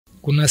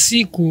Kuna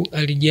siku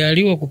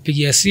alijaliwa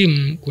kupigia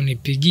simu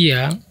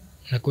kunipigia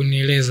na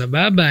kunieleza,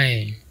 baba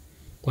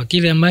kwa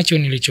kile ambacho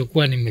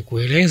nilichokuwa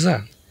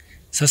nimekueleza,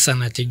 sasa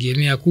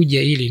nategemea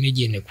kuja ili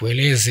nije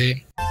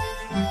nikueleze.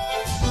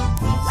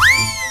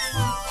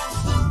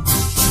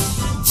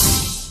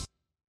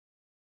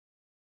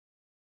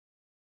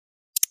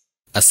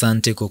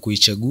 Asante kwa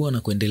kuichagua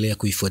na kuendelea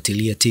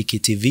kuifuatilia Tiki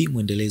TV,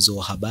 mwendelezo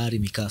wa habari,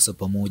 mikasa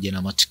pamoja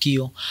na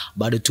matukio.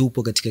 Bado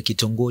tupo katika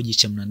kitongoji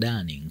cha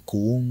Mnadani,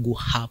 Nkuungu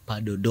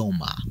hapa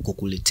Dodoma,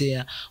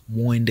 kukuletea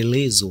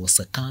mwendelezo wa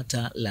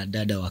sakata la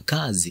dada wa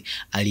kazi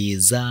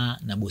aliyezaa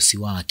na bosi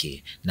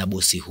wake. Na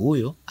bosi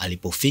huyo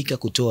alipofika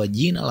kutoa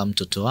jina la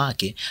mtoto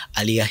wake,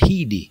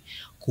 aliahidi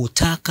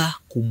kutaka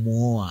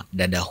kumuoa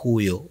dada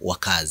huyo wa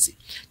kazi.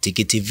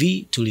 Tiki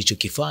TV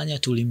tulichokifanya,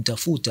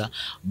 tulimtafuta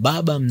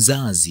baba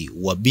mzazi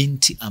wa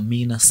binti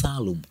Amina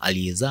Salum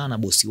aliyezaa na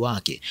bosi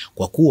wake,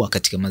 kwa kuwa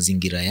katika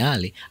mazingira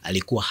yale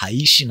alikuwa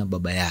haishi na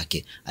baba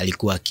yake,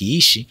 alikuwa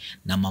akiishi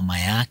na mama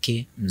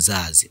yake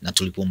mzazi. Na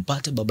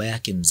tulipompata baba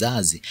yake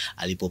mzazi,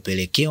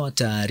 alipopelekewa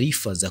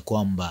taarifa za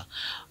kwamba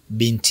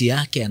binti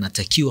yake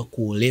anatakiwa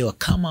kuolewa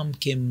kama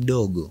mke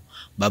mdogo,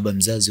 baba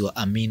mzazi wa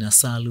Amina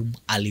Salum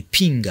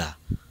alipinga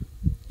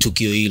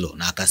tukio hilo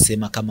na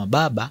akasema kama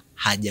baba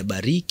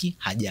hajabariki,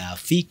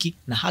 hajaafiki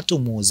na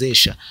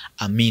hatomuozesha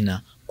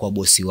Amina kwa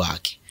bosi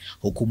wake.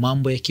 Huku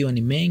mambo yakiwa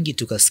ni mengi,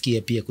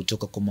 tukasikia pia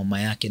kutoka kwa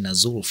mama yake na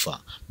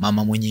Zulfa,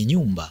 mama mwenye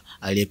nyumba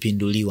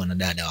aliyepinduliwa na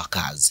dada wa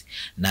kazi.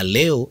 Na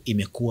leo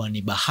imekuwa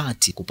ni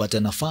bahati kupata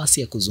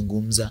nafasi ya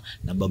kuzungumza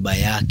na baba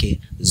yake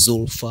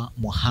Zulfa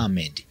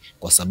Mohamed,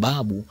 kwa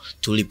sababu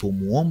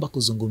tulipomuomba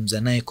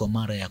kuzungumza naye kwa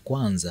mara ya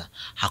kwanza,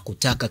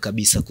 hakutaka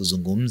kabisa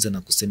kuzungumza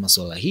na kusema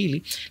swala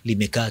hili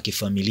limekaa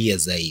kifamilia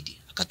zaidi.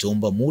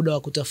 Akatuomba muda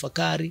wa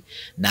kutafakari,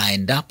 na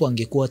endapo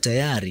angekuwa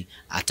tayari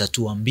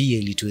atatuambia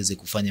ili tuweze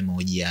kufanya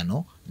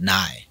mahojiano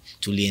naye.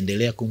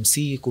 Tuliendelea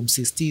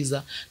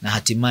kumsisitiza, na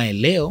hatimaye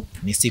leo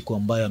ni siku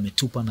ambayo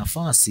ametupa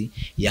nafasi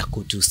ya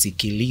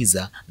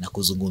kutusikiliza na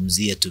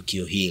kuzungumzia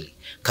tukio hili.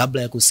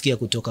 Kabla ya kusikia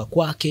kutoka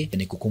kwake,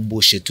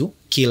 nikukumbushe tu,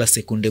 kila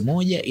sekunde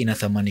moja ina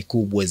thamani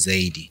kubwa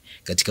zaidi.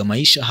 Katika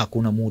maisha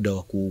hakuna muda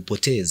wa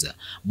kupoteza.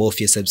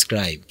 Bofya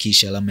subscribe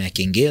kisha alama ya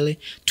kengele,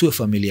 tuwe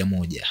familia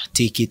moja.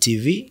 Tiki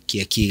TV,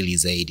 kiakili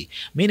zaidi.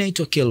 Mimi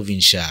naitwa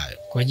Kelvin Shayo.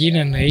 Kwa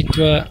jina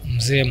naitwa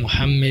Mzee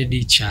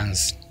Mohamed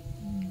Chance.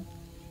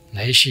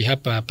 Naishi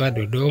hapa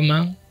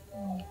Dodoma.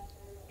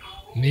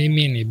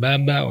 Mimi ni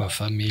baba wa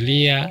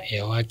familia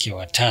ya wake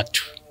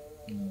watatu.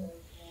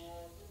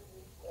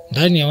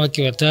 Ndani ya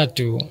wake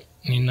watatu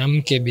nina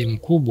mke bi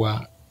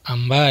mkubwa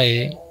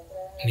ambaye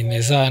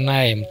nimezaa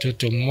naye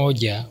mtoto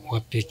mmoja wa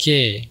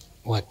pekee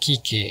wa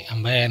kike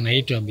ambaye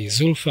anaitwa Bi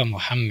Zulfa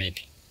Mohamed.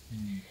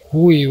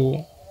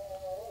 Huyu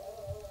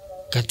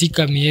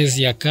katika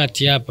miezi ya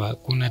kati hapa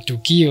kuna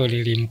tukio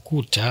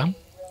lilimkuta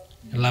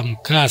la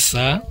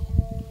mkasa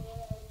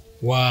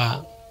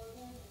wa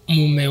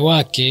mume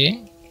wake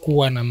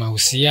kuwa na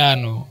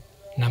mahusiano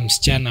na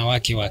msichana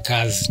wake wa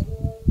kazi.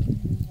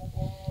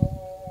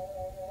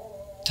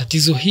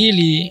 Tatizo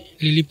hili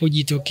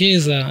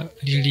lilipojitokeza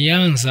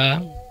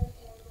lilianza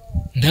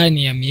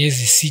ndani ya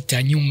miezi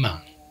 6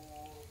 nyuma.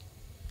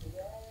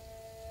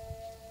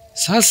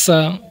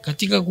 Sasa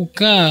katika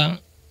kukaa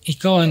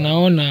ikawa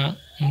naona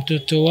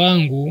mtoto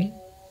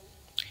wangu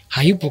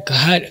hayupo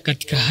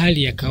katika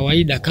hali ya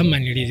kawaida kama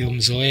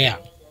nilivyomzoea.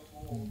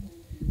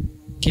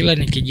 Kila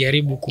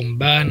nikijaribu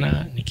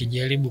kumbana,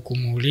 nikijaribu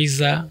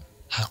kumuuliza,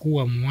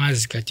 hakuwa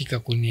mwazi katika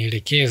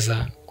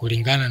kunielekeza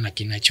kulingana na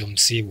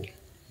kinachomsibu.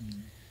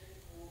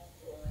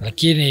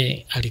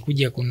 Lakini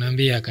alikuja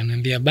kunambia,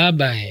 akanambia,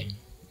 baba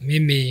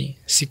mimi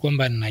si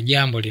kwamba nina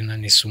jambo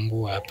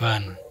linanisumbua,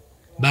 hapana,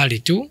 bali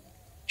tu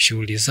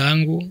shughuli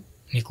zangu,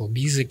 niko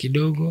busy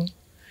kidogo.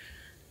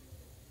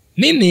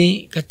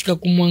 Mimi katika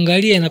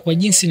kumwangalia na kwa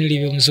jinsi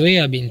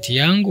nilivyomzoea binti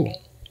yangu,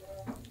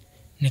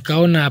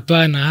 nikaona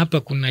hapana, hapa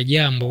kuna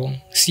jambo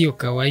sio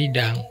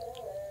kawaida.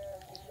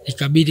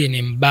 Ikabidi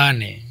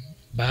nimbane.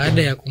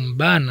 Baada ya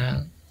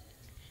kumbana,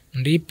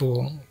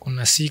 ndipo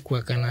kuna siku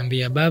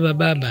akanambia,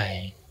 baba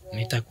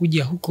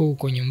nitakuja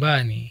huko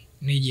nyumbani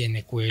nije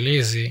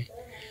nikueleze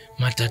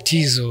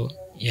matatizo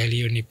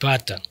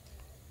yaliyonipata.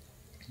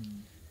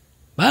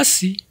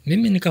 Basi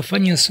mimi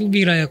nikafanya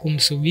subira ya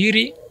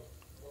kumsubiri.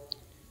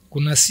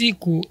 Kuna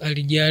siku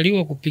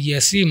alijaliwa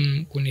kupigia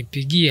simu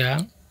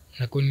kunipigia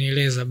na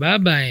kunieleza,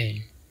 baba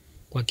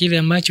kwa kile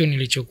ambacho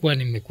nilichokuwa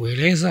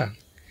nimekueleza,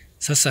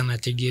 sasa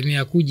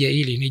nategemea kuja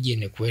ili nije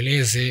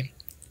nikueleze.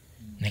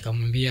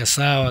 Nikamwambia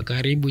sawa,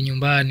 karibu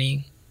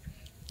nyumbani.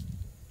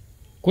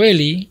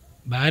 Kweli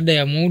baada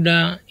ya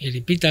muda,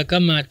 ilipita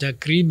kama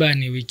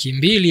takriban wiki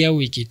 2 au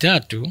wiki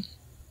 3,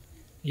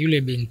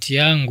 yule binti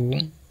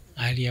yangu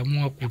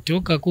aliamua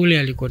kutoka kule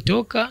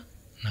alikotoka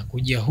na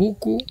kuja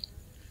huku.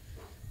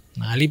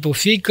 Na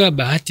alipofika,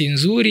 bahati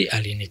nzuri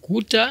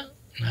alinikuta,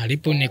 na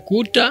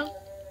aliponikuta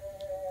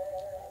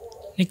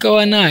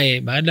nikawa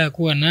naye. Baada ya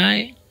kuwa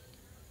naye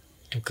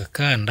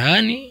tukakaa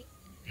ndani,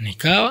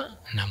 nikawa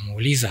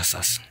namuuliza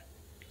sasa,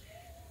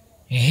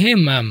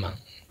 mama,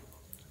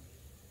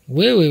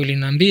 wewe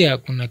uliniambia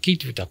kuna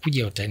kitu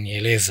utakuja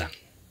utanieleza.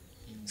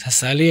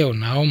 Sasa leo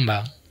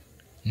naomba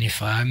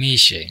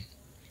nifahamishe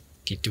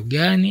kitu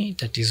gani,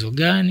 tatizo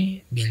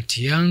gani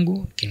binti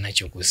yangu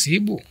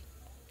kinachokusibu.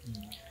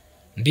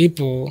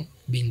 Ndipo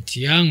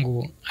binti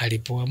yangu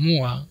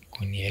alipoamua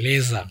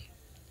kunieleza.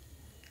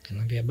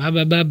 Kanambia,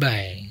 baba,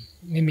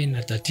 mimi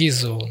na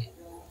tatizo.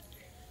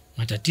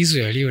 Matatizo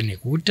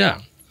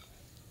yaliyonikuta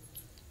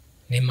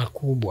ni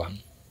makubwa.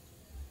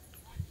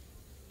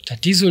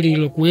 Tatizo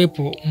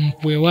lililokuwepo,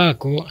 mpwe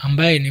wako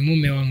ambaye ni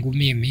mume wangu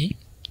mimi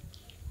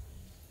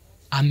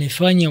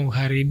amefanya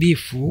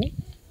uharibifu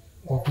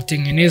wa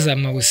kutengeneza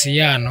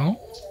mahusiano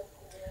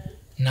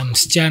na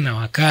msichana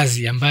wa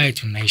kazi ambaye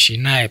tunaishi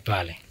naye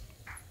pale.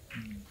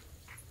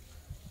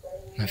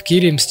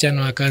 Nafikiri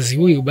msichana wa kazi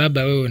huyu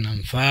baba wewe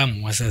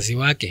unamfahamu, wazazi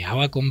wake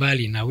hawako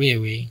mbali na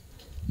wewe,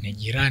 ni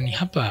jirani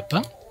hapa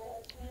hapa,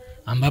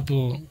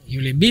 ambapo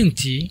yule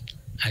binti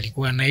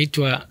alikuwa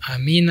anaitwa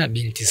Amina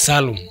binti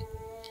Salum.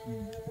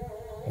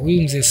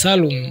 Huyu mzee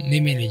Salum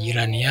mimi ni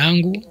jirani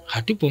yangu,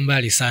 hatupo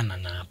mbali sana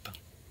na hapa.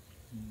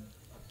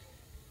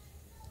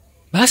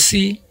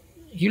 Basi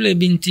yule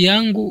binti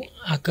yangu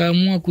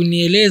akaamua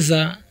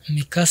kunieleza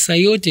mikasa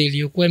yote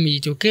iliyokuwa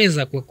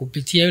imejitokeza kwa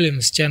kupitia yule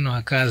msichana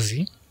wa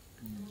kazi.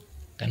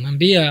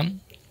 Kanambia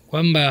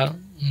kwamba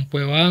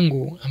mpwe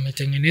wangu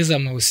ametengeneza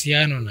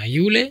mahusiano na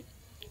yule.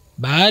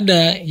 Baada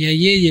ya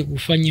yeye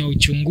kufanya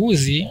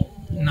uchunguzi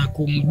na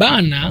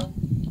kumbana,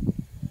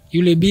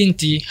 yule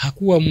binti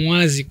hakuwa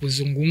muwazi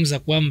kuzungumza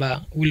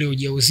kwamba ule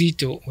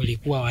ujauzito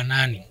ulikuwa wa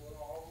nani.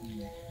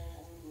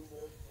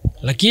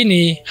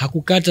 Lakini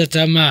hakukata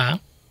tamaa,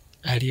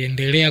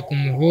 aliendelea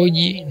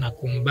kumhoji na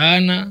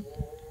kumbana.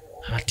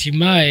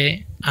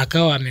 Hatimaye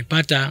akawa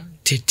amepata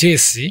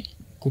tetesi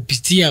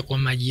kupitia kwa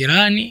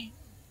majirani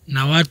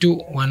na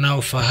watu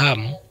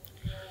wanaofahamu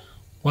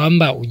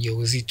kwamba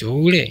ujauzito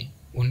ule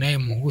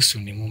unayemhusu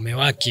ni mume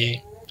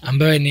wake,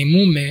 ambaye ni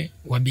mume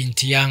wa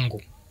binti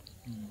yangu.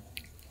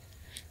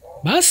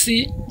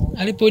 Basi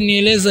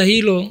aliponieleza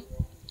hilo,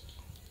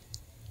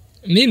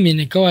 mimi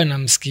nikawa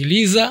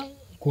namsikiliza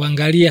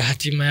kuangalia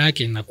hatima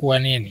yake inakuwa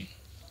nini.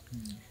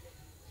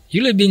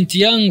 Yule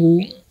binti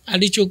yangu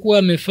alichokuwa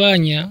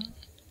amefanya,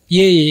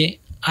 yeye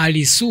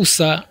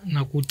alisusa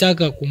na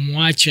kutaka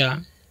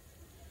kumwacha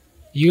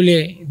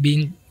yule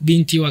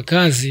binti wa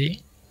kazi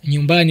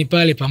nyumbani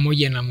pale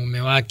pamoja na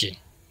mume wake.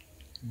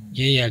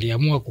 Yeye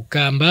aliamua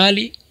kukaa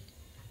mbali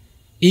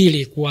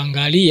ili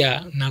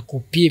kuangalia na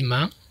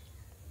kupima,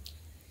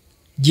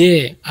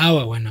 je,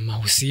 hawa wana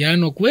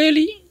mahusiano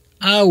kweli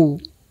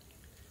au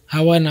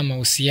hawana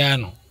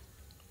mahusiano.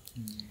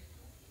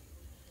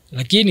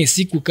 Lakini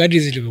siku kadri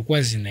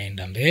zilivyokuwa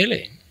zinaenda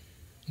mbele,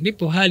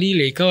 ndipo hali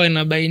ile ikawa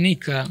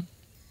inabainika.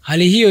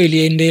 Hali hiyo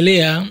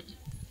iliendelea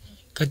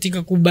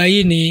katika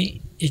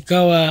kubaini,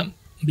 ikawa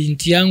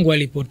binti yangu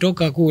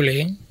alipotoka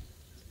kule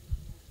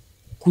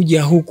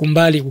kuja huku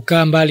mbali,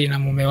 kukaa mbali na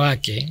mume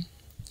wake,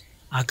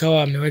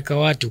 akawa ameweka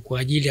watu kwa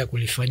ajili ya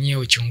kulifanyia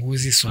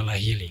uchunguzi swala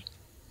hili.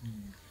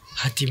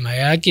 Hatima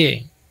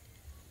yake,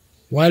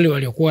 wale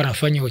waliokuwa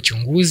wanafanya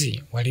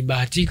uchunguzi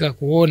walibahatika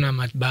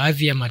kuona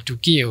baadhi ya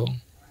matukio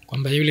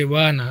kwamba yule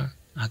bwana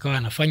akawa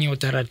anafanya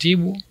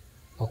utaratibu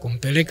wa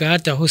kumpeleka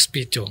hata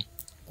hospital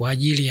kwa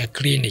ajili ya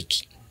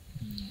kliniki.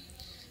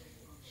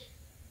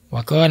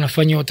 Wakawa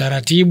wanafanya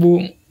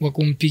utaratibu wa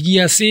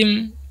kumpigia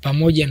simu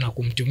pamoja na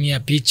kumtumia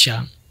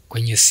picha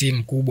kwenye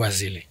simu kubwa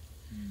zile.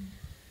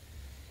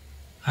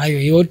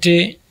 Hayo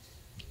yote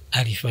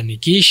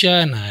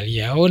alifanikisha na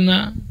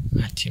aliyaona.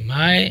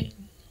 Hatimaye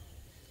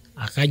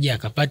akaja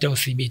akapata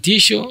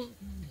uthibitisho,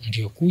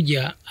 ndio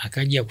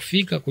akaja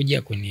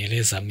kuja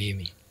kunieleza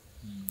mimi.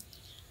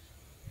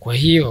 Kwa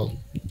hiyo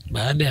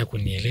baada ya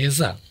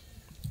kunieleza,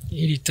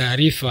 ili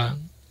taarifa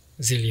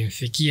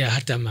zilimfikia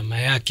hata mama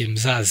yake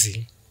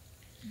mzazi.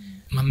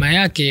 Mama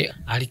yake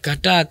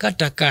alikataa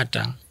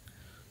kata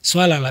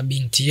swala la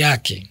binti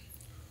yake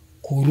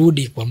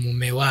kurudi kwa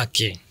mume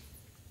wake.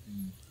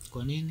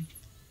 Kwa nini?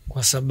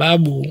 Kwa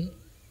sababu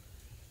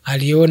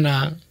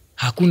aliona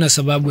hakuna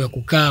sababu ya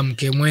kukaa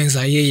mke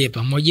mwenza yeye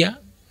pamoja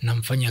na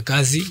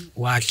mfanyakazi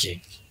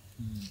wake.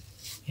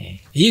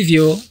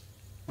 Hivyo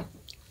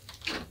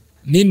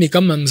mimi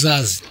kama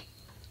mzazi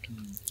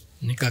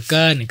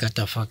nikakaa,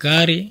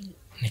 nikatafakari,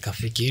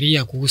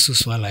 nikafikiria kuhusu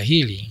swala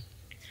hili.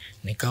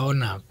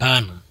 Nikaona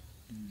hapana,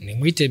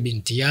 nimwite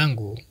binti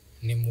yangu,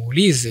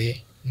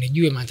 nimuulize,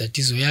 nijue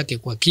matatizo yake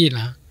kwa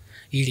kina,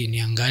 ili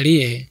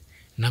niangalie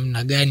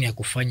namna gani ya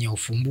kufanya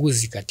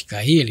ufumbuzi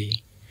katika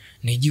hili,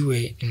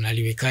 nijue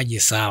tunaliwekaje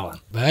sawa.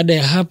 Baada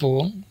ya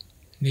hapo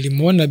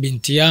nilimuona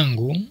binti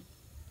yangu,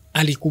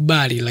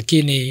 alikubali,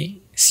 lakini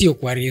sio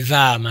kwa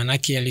ridhaa,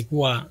 manake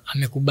alikuwa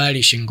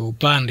amekubali shingo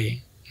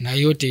upande, na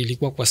yote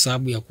ilikuwa kwa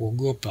sababu ya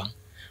kuogopa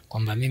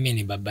kwamba mimi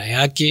ni baba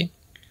yake.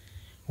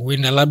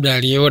 Huenda labda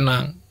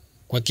aliona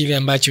kwa kile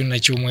ambacho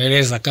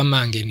ninachomweleza,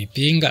 kama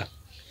angenipinga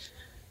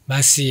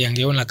basi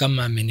angeona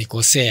kama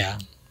amenikosea.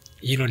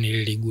 Hilo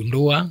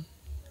nililigundua,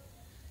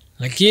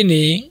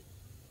 lakini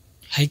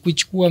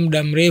haikuchukua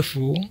muda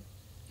mrefu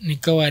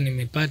nikawa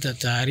nimepata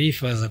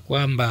taarifa za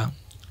kwamba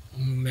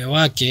mume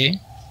wake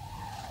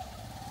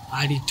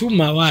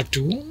alituma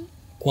watu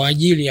kwa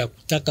ajili ya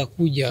kutaka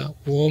kuja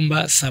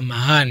kuomba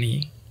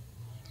samahani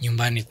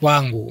nyumbani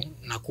kwangu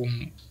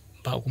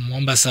na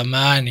kumwomba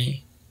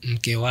samahani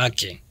mke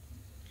wake.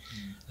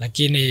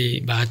 Lakini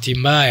bahati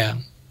mbaya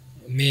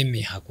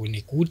mimi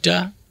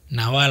hakunikuta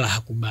na wala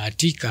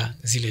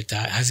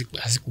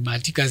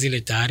hazikubahatika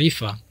zile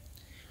taarifa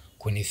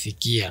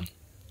kunifikia.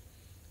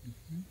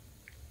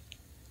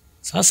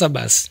 Sasa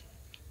basi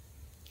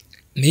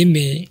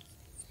mimi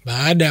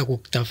baada ya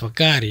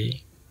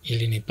kutafakari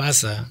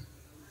ilinipasa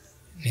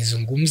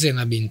nizungumze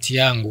na binti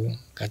yangu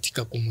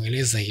katika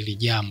kumweleza hili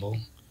jambo,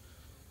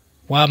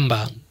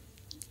 kwamba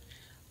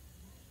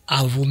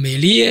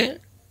avumilie,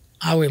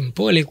 awe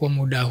mpole kwa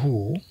muda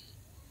huu,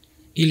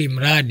 ili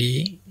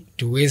mradi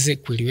tuweze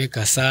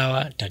kuliweka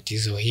sawa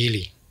tatizo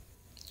hili.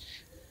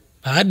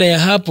 Baada ya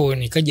hapo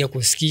nikaja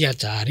kusikia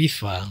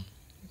taarifa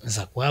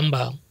za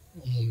kwamba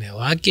mume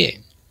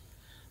wake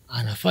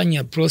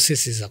anafanya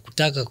prosesi za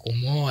kutaka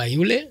kumwoa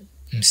yule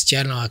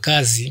msichana wa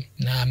kazi,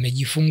 na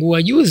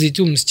amejifungua juzi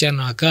tu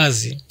msichana wa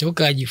kazi.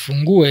 Toka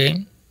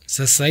ajifungue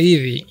sasa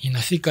hivi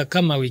inafika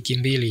kama wiki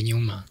 2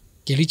 nyuma.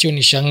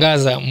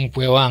 Kilichonishangaza,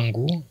 mkwe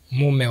wangu,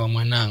 mume wa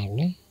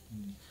mwanangu,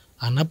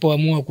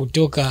 anapoamua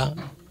kutoka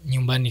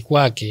nyumbani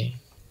kwake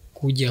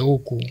kuja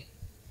huku,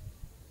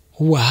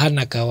 huwa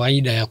hana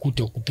kawaida ya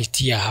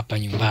kupitia hapa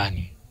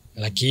nyumbani,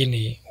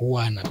 lakini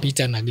huwa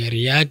anapita na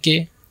gari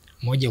yake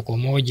moja kwa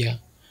moja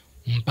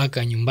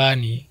mpaka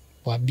nyumbani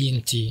kwa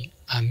binti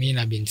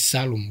Amina binti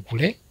Salum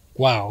kule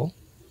kwao.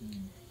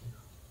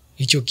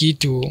 Hicho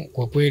kitu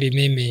kwa kweli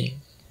mimi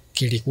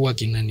kilikuwa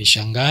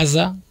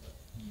kinanishangaza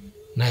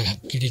na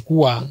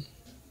kilikuwa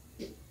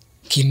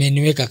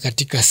kimeniweka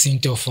katika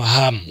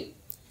sintofahamu,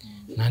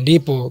 na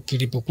ndipo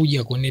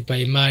kilipokuja kunipa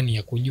imani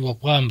ya kujua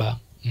kwamba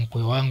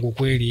mkwe wangu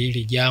kweli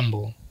hili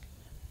jambo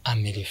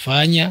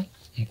amelifanya,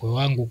 mkwe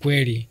wangu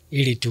kweli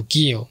hili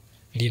tukio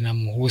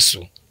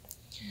linamhusu.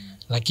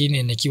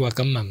 Lakini nikiwa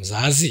kama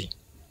mzazi,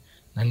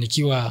 na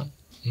nikiwa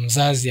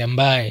mzazi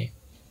ambaye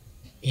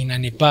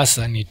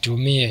inanipasa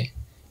nitumie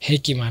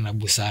hekima na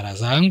busara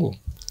zangu,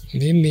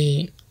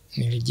 mimi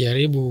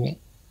nilijaribu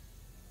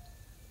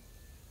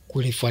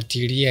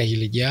kulifuatilia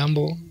hili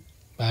jambo.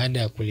 Baada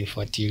ya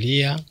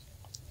kulifuatilia,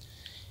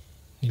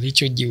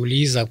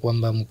 nilichojiuliza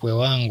kwamba mkwe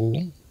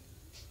wangu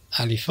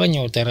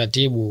alifanya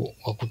utaratibu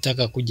wa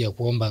kutaka kuja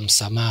kuomba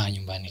msamaha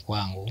nyumbani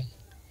kwangu,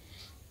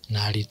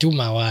 na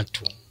alituma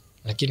watu,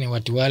 lakini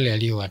watu wale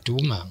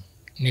aliowatuma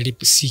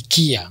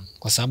nilisikia,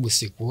 kwa sababu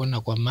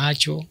sikuona kwa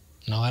macho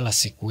na wala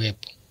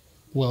sikuwepo,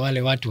 kuwa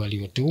wale watu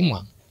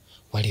waliotumwa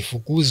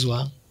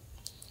walifukuzwa.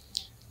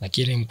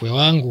 Lakini mkwe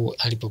wangu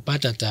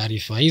alipopata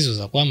taarifa hizo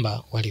za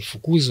kwamba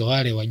walifukuzwa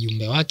wale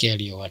wajumbe wake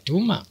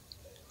aliowatuma,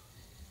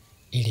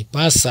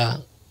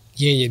 ilipasa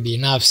yeye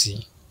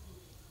binafsi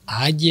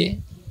aje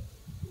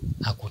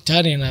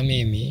akutane na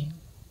mimi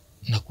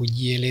na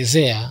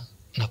kujielezea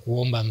na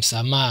kuomba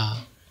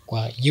msamaha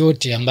kwa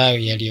yote ambayo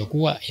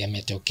yaliyokuwa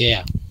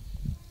yametokea.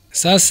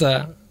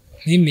 Sasa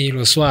mimi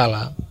hilo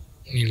swala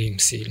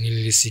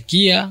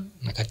nililisikia,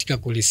 na katika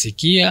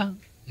kulisikia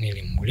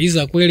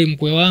nilimuuliza kweli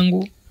mkwe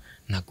wangu,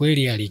 na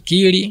kweli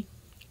alikiri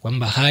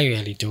kwamba hayo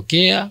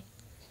yalitokea.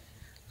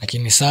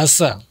 Lakini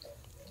sasa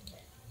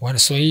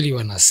Waswahili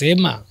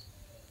wanasema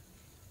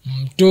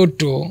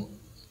mtoto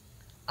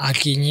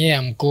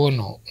akinyea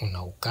mkono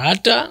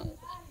unaukata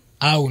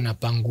au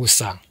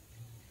unapangusa.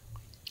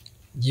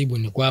 Jibu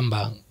ni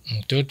kwamba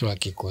mtoto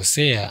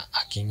akikosea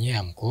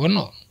akinyea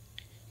mkono,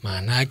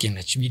 maana yake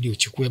inabidi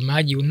uchukue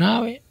maji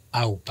unawe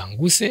au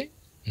panguse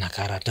na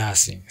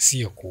karatasi,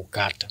 sio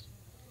kuukata.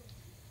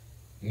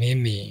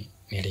 Mimi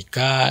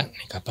nilikaa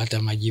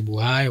nikapata majibu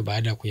hayo.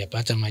 Baada ya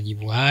kuyapata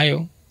majibu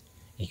hayo,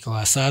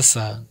 ikawa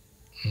sasa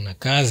na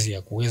kazi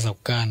ya kuweza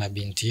kukaa na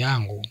binti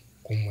yangu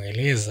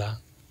kumweleza,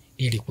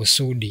 ili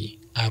kusudi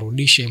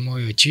arudishe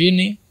moyo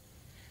chini,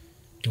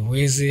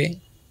 tuweze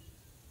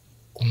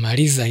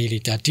kumaliza hili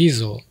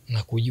tatizo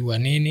na kujua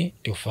nini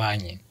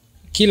tufanye.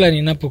 Kila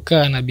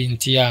ninapokaa na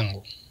binti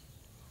yangu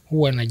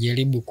huwa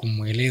najaribu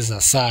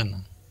kumweleza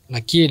sana,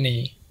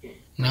 lakini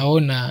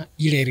naona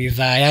ile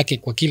ridhaa yake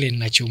kwa kile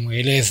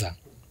ninachomweleza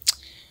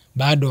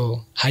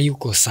bado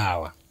hayuko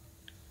sawa.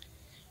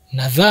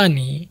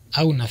 Nadhani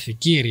au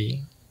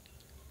nafikiri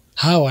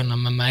hawa na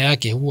mama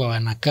yake huwa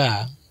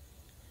wanakaa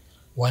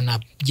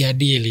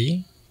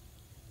wanajadili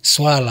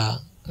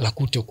swala la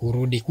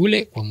kutokurudi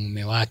kule kwa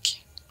mume wake,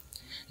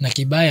 na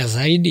kibaya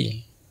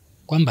zaidi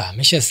kwamba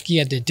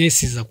ameshasikia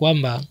tetesi za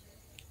kwamba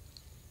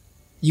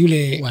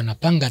yule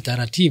wanapanga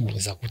taratibu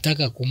za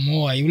kutaka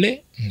kumwoa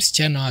yule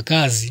msichana wa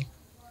kazi.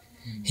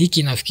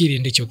 Hiki nafikiri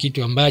ndicho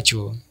kitu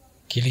ambacho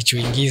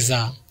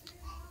kilichoingiza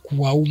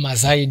kuwauma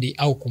zaidi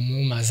au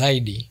kumuuma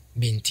zaidi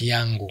binti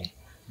yangu.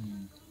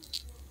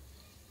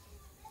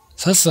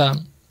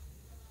 Sasa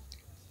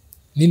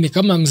mimi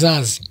kama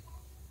mzazi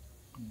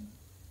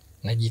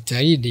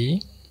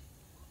najitahidi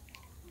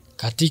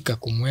katika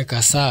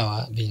kumweka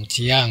sawa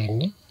binti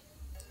yangu.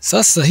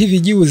 Sasa hivi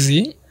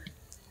juzi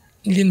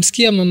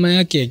nilimsikia mama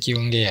yake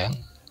akiongea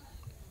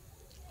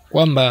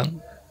kwamba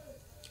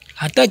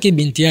hataki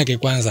binti yake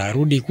kwanza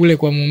arudi kule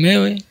kwa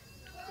mumewe,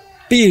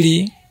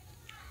 pili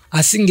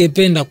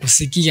asingependa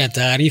kusikia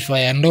taarifa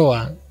ya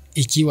ndoa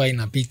ikiwa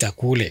inapita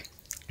kule.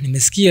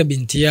 Nimesikia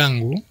binti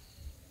yangu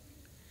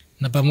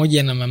na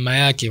pamoja na mama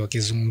yake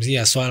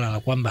wakizungumzia swala la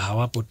kwamba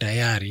hawapo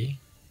tayari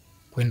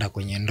kwenda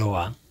kwenye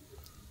ndoa,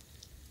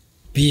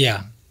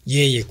 pia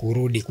yeye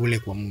kurudi kule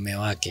kwa mume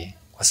wake,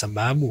 kwa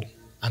sababu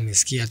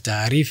amesikia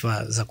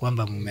taarifa za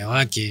kwamba mume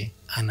wake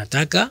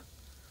anataka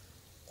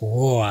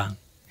kuoa.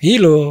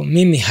 Hilo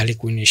mimi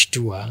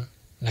halikunishtua,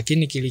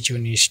 lakini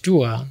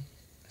kilichonishtua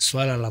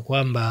swala la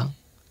kwamba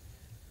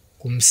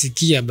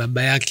kumsikia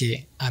baba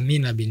yake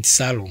Amina binti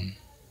Salum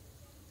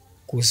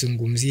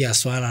kuzungumzia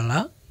swala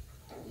la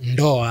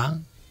ndoa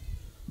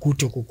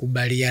kuto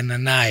kukubaliana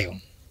nayo.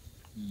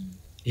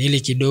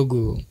 Hili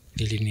kidogo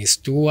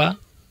lilinistua,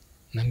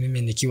 na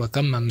mimi nikiwa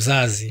kama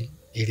mzazi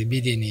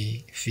ilibidi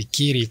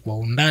nifikiri kwa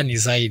undani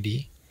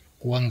zaidi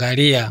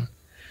kuangalia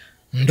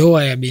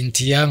ndoa ya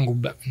binti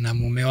yangu na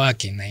mume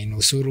wake na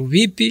inusuru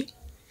vipi,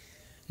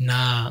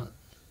 na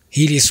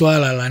hili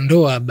swala la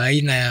ndoa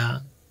baina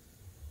ya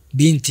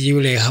binti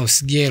yule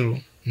house girl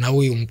na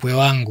huyu mkwe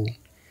wangu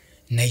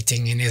na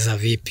itengeneza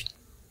vipi.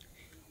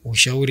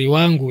 Ushauri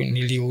wangu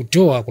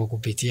niliutoa kwa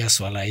kupitia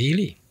swala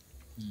hili.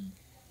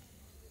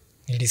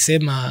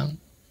 Nilisema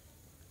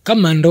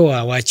kama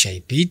ndoa wacha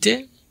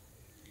ipite,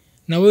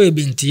 na wewe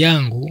binti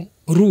yangu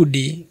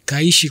rudi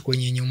kaishi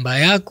kwenye nyumba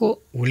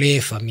yako,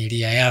 ulee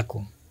familia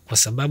yako, kwa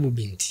sababu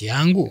binti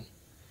yangu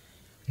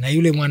na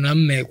yule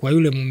mwanamume kwa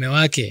yule mume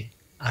wake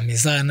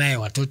amezaa naye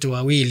watoto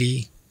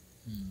 2.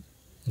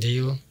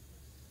 Ndio.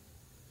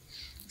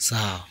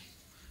 Sawa.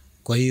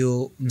 Kwa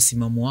hiyo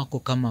msimamo wako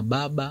kama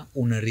baba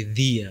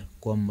unaridhia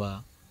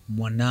kwamba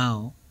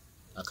mwanao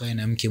akae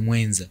na mke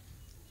mwenza?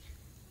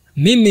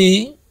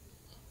 Mimi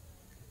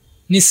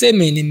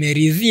niseme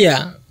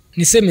nimeridhia,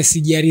 niseme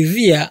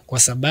sijaridhia, kwa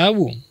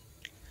sababu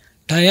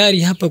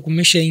tayari hapa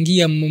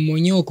kumeshaingia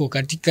mmomonyoko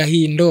katika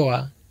hii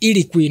ndoa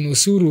ili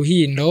kuinusuru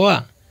hii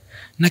ndoa.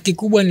 Na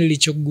kikubwa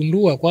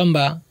nilichogundua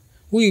kwamba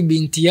huyu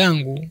binti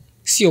yangu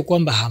sio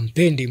kwamba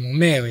hampendi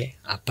mumewe,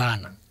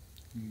 hapana.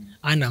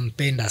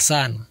 Anampenda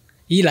sana.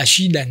 Ila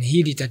shida ni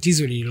hili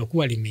tatizo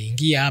lililokuwa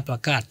limeingia hapa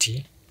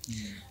kati.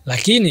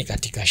 Lakini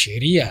katika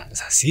sheria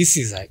za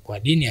sisi za kwa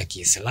dini ya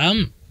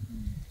Kiislamu,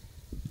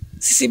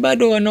 sisi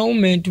bado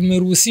wanaume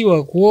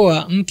tumeruhusiwa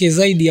kuoa mke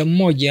zaidi ya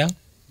mmoja.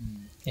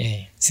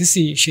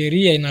 Sisi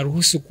sheria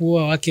inaruhusu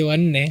kuoa wake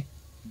 4.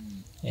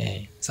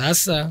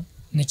 Sasa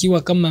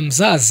nikiwa kama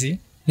mzazi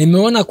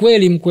nimeona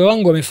kweli mkwe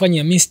wangu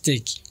amefanya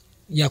mistake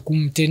ya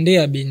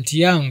kumtendea binti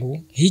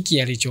yangu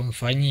hiki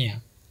alichomfanyia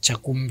cha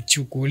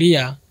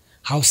kumchukulia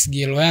house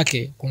girl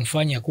yake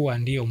kumfanya kuwa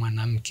ndio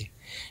mwanamke.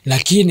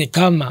 Lakini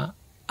kama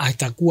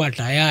atakuwa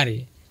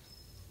tayari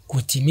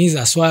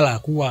kutimiza swala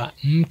kuwa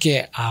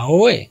mke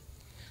aoe,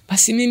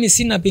 basi mimi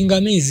sina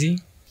pingamizi,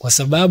 kwa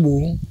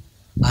sababu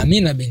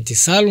Amina binti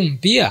Salum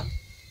pia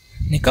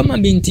ni kama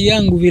binti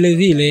yangu vile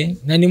vile,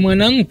 na ni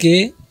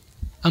mwanamke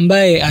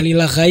ambaye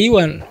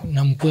alilaghaiwa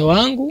na mkwe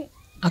wangu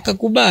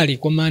akakubali.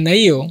 Kwa maana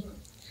hiyo,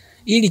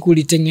 ili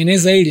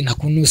kulitengeneza hili na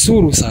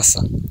kunusuru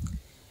sasa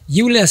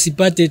yule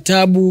asipate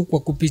tabu kwa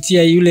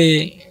kupitia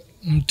yule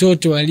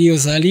mtoto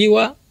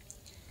aliyozaliwa,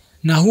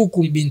 na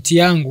huku binti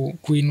yangu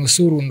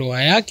kuinusuru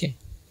ndoa yake,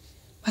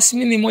 basi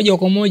mimi moja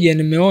kwa moja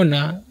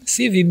nimeona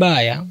si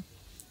vibaya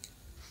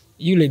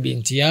yule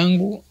binti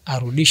yangu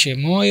arudishe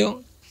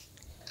moyo,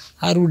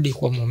 arudi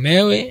kwa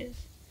mumewe,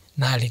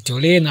 na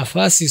alitolee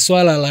nafasi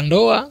swala la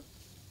ndoa,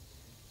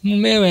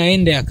 mumewe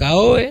aende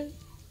akaoe,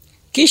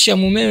 kisha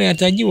mumewe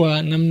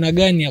atajua namna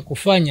gani ya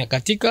kufanya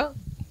katika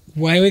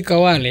kuwaweka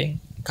wale.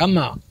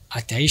 Kama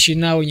ataishi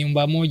nao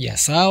nyumba moja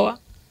sawa,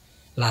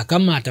 la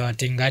kama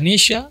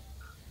atawatenganisha,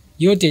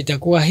 yote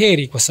itakuwa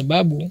heri, kwa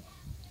sababu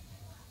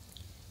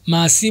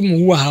maasimu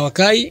huwa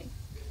hawakai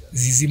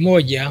zizi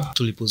moja.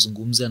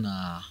 Tulipozungumza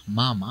na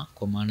mama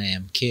kwa maana ya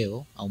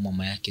mkeo au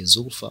mama yake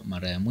Zulfa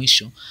mara ya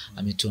mwisho,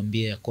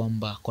 ametuambia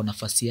kwamba kwa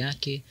nafasi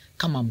yake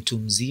kama mtu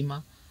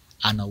mzima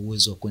ana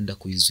uwezo wa kwenda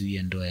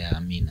kuizuia ndoa ya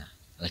Amina,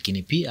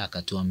 lakini pia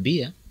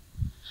akatuambia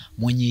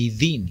mwenye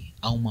idhini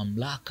au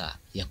mamlaka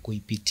ya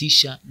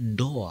kuipitisha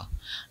ndoa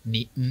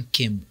ni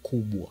mke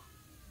mkubwa,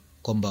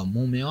 kwamba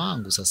mume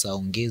wangu sasa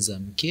ongeza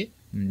mke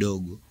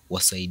mdogo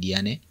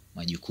wasaidiane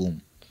majukumu.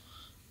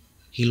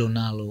 Hilo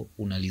nalo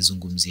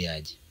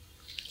unalizungumziaje?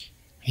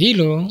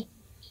 Hilo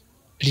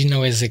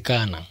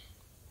linawezekana,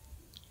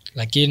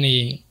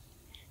 lakini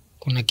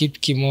kuna kitu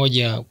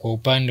kimoja kwa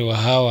upande wa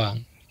hawa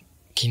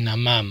kina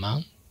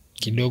mama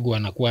kidogo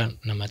wanakuwa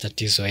na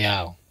matatizo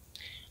yao.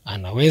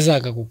 Anaweza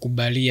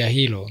akakukubalia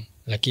hilo,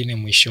 lakini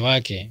mwisho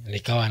wake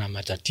likawa na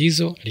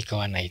matatizo,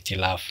 likawa na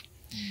hitilafu.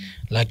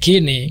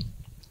 Lakini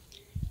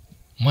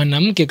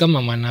mwanamke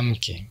kama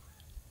mwanamke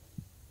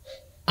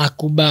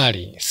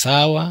akubali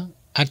sawa,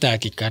 hata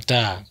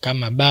akikataa,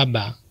 kama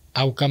baba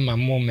au kama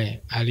mume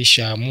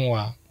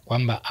alishaamua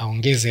kwamba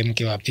aongeze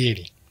mke wa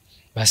pili,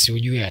 basi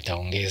ujue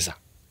ataongeza,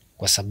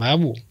 kwa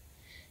sababu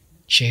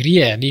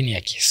sheria ya dini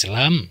ya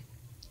Kiislamu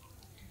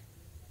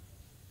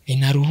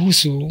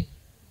inaruhusu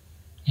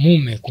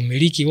mume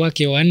kumiliki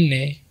wake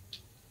wanne,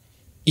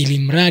 ili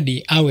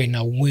mradi awe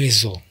na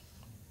uwezo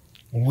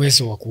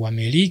wa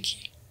kuwamiliki,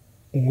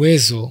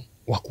 uwezo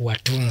wa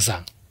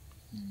kuwatunza.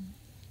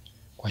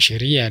 Kwa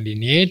sheria ya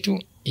dini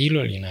yetu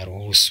hilo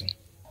linaruhusu.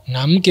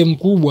 Na mke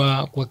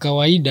mkubwa kwa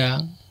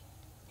kawaida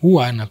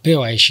huwa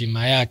anapewa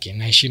heshima yake,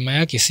 na heshima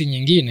yake si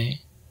nyingine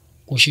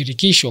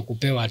kushirikishwa,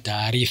 kupewa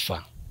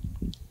taarifa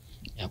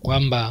ya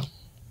kwamba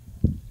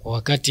kwa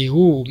wakati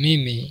huu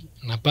mimi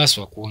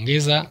napaswa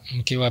kuongeza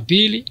mke wa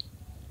pili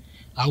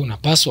au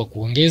napaswa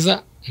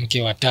kuongeza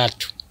mke wa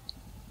tatu.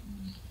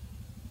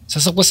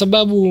 Sasa kwa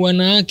sababu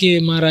wanawake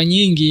mara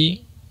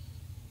nyingi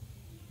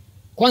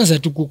kwanza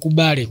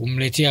tukukubali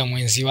kumletea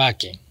mwenzi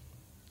wake,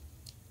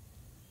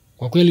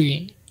 kwa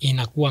kweli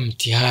inakuwa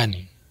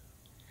mtihani.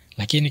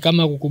 Lakini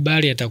kama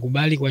kukubali,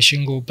 atakubali kwa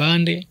shingo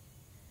upande,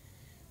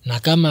 na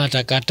kama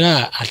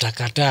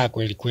atakataa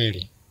kweli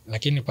kweli.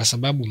 Lakini kwa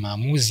sababu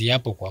maamuzi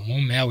yapo kwa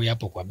mume au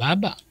yapo kwa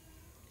baba,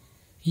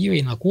 hiyo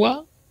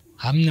inakuwa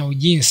hamna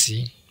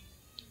ujinsi.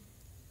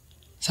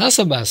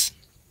 Sasa basi,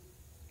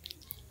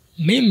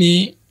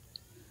 mimi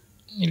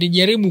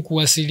nilijaribu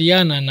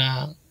kuwasiliana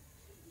na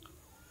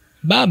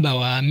baba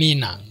wa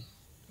Amina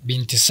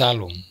binti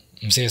Salum,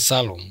 mzee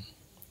Salum.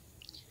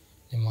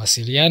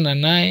 Nimewasiliana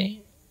naye,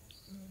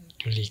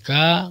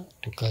 tulikaa,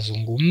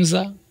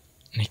 tukazungumza,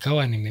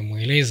 nikawa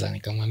nimemueleza,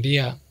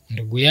 nikamwambia,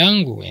 ndugu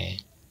yangu,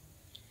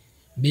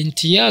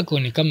 binti yako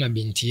ni kama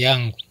binti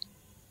yangu.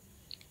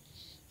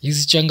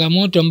 Hizi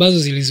changamoto ambazo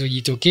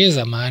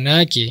zilizojitokeza maana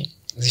yake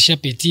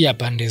zishapitia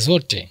pande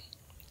zote.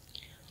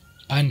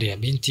 Pande ya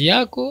binti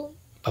yako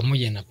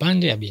pamoja na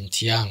pande ya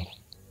binti yangu.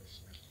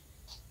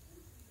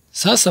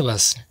 Sasa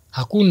basi,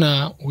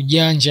 hakuna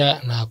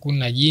ujanja na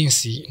hakuna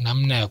jinsi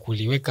namna ya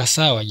kuliweka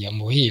sawa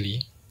jambo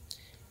hili.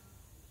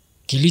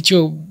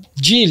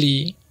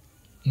 Kilichojili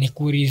ni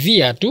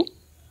kuridhia tu,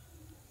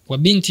 kwa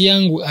binti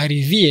yangu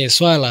aridhie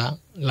swala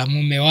la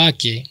mume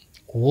wake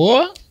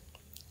kuoa,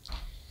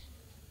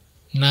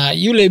 na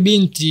yule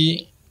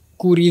binti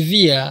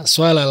kuridhia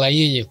swala la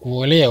yeye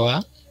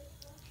kuolewa,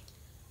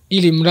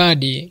 ili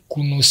mradi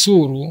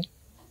kunusuru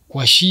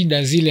kwa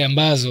shida zile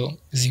ambazo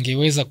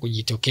zingeweza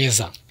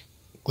kujitokeza.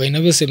 Kwa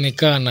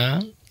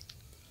inavyosemekana,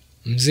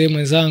 mzee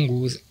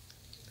mwenzangu,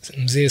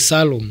 mzee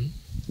Salum,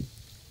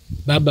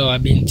 baba wa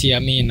binti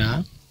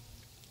Amina,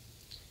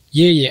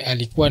 yeye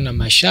alikuwa na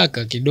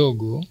mashaka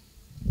kidogo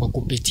kwa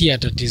kupitia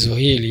tatizo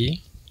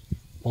hili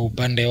kwa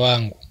upande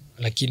wangu.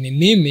 Lakini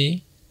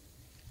mimi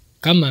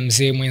kama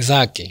mzee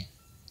mwenzake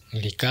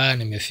nilikaa,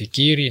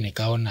 nimefikiri,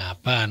 nikaona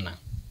hapana,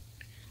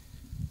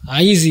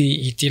 hizi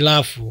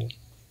itilafu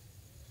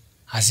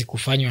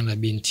hazikufanywa na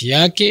binti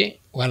yake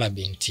wala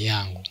binti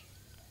yangu.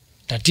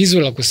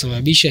 Tatizo la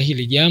kusababisha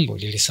hili jambo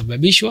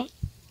lilisababishwa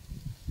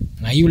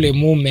na yule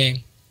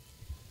mume.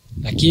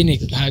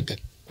 Lakini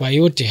kwa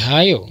yote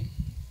hayo,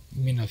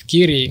 mimi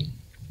nafikiri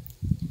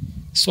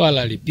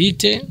swala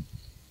lipite,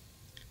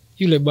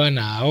 yule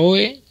bwana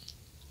aoe,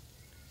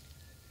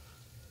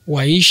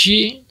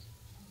 waishi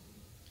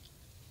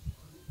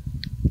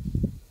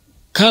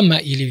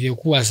kama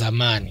ilivyokuwa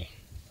zamani.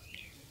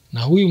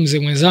 Na huyu mzee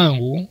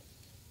mwenzangu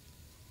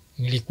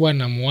nilikuwa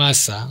na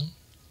muasa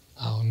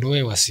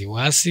aondoe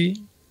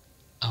wasiwasi,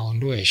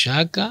 aondoe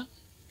shaka,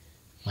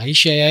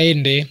 maisha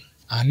yaende.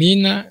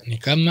 Amina ni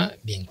kama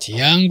binti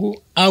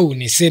yangu, au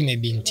niseme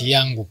binti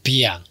yangu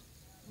pia.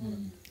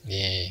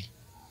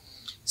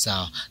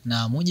 Sawa.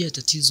 Na moja ya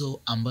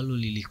tatizo ambalo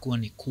lilikuwa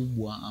ni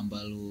kubwa,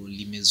 ambalo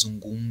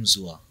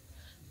limezungumzwa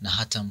na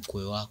hata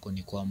mkwe wako,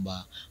 ni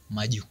kwamba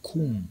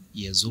majukumu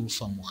ya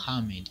Zulfa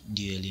Mohamed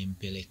ndiyo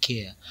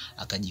yalimpelekea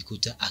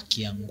akajikuta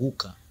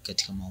akianguka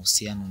katika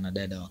mahusiano na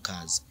dada wa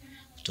kazi,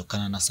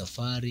 kutokana na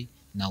safari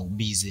na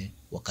ubize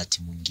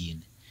wakati mwingine.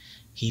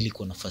 Hili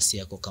kwa nafasi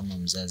yako kama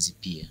mzazi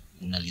pia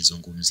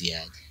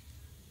unalizungumziaje?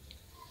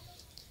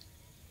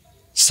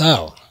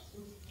 Sawa.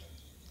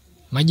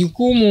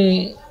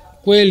 Majukumu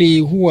kweli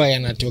huwa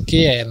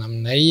yanatokea ya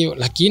namna hiyo,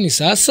 lakini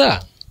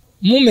sasa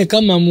mume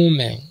kama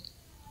mume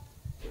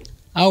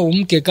au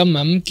mke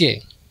kama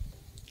mke,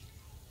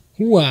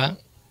 huwa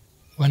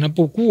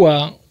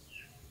wanapokuwa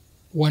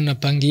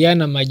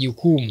wanapangiana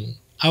majukumu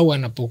au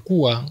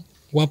wanapokuwa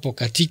wapo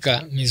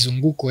katika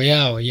mizunguko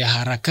yao ya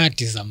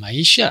harakati za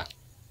maisha,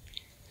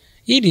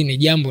 hili ni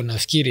jambo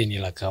nafikiri ni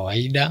la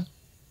kawaida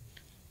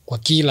kwa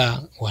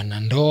kila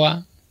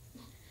wanandoa.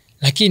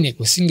 Lakini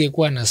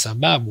kusingekuwa na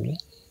sababu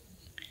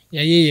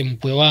ya yeye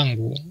mkwe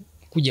wangu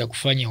kuja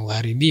kufanya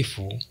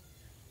uharibifu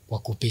kwa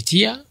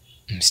kupitia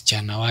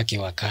msichana wake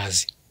wa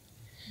kazi.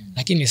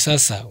 Lakini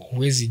sasa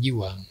huwezi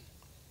jua,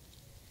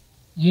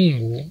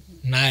 Mungu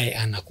naye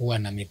anakuwa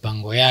na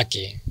mipango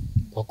yake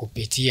kwa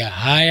kupitia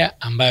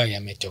haya ambayo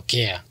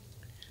yametokea,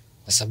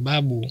 kwa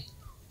sababu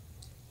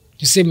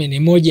tuseme ni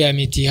moja ya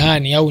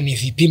mitihani au ni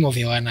vipimo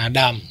vya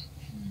wanadamu.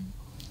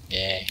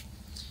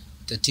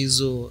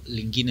 Tatizo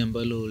lingine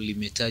ambalo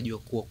limetajwa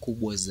kuwa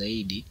kubwa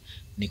zaidi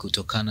ni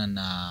kutokana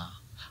na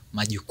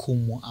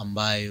majukumu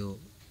ambayo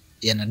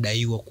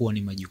yanadaiwa kuwa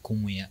ni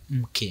majukumu ya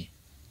mke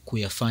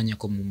kuyafanya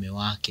kwa mume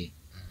wake,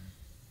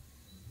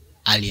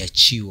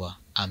 aliachiwa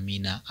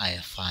Amina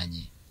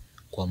ayafanye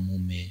kwa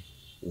mume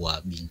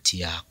wa binti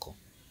yako,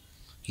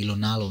 hilo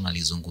nalo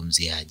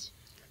unalizungumziaje?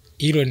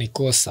 Hilo ni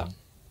kosa.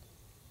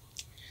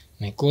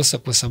 Ni kosa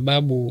kwa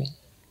sababu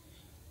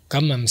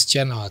kama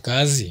msichana wa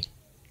kazi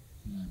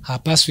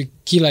hapaswi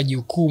kila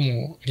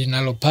jukumu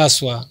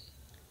linalopaswa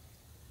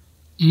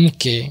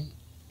mke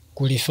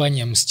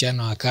kulifanya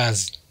msichana wa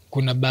kazi.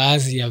 Kuna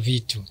baadhi ya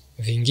vitu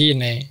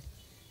vingine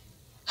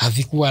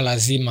havikuwa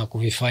lazima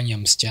kuvifanya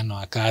msichana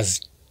wa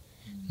kazi.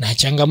 Na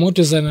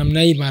changamoto za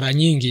namna hii mara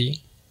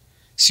nyingi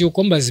sio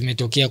kwamba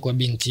zimetokea kwa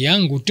binti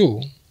yangu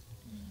tu.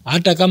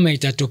 Hata kama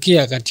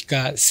itatokea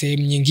katika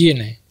sehemu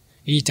nyingine,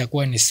 hii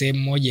itakuwa ni sehemu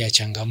moja ya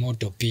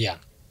changamoto pia.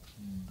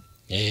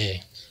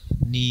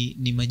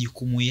 Ni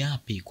majukumu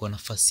yapi kwa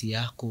nafasi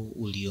yako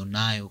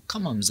ulionayo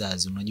kama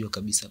mzazi? Unajua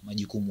kabisa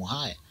majukumu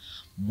haya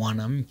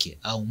mwanamke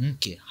au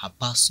mke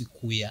hapaswi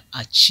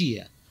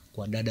kuyaachia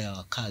kwa dada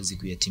wa kazi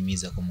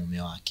kuyatimiza kwa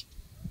mume wake.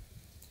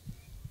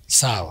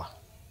 Sawa.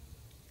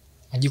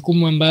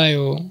 Majukumu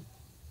ambayo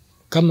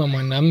kama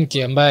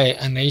mwanamke ambaye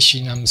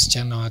anaishi na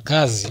msichana wa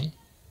kazi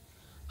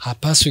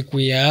hapaswi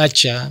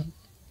kuyaacha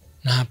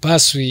na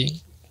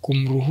hapaswi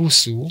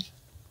kumruhusu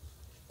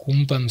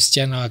kumpa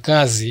msichana wa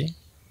kazi,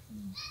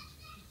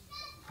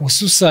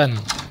 hususan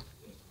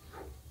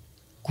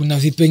kuna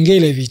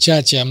vipengele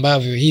vichache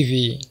ambavyo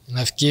hivi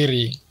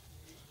nafikiri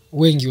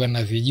wengi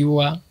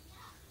wanavijua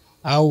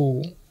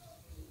au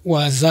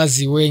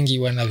wazazi wengi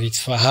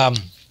wanavifahamu.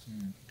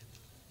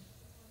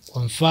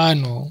 Kwa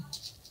mfano,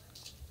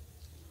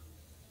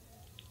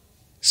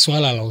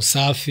 swala la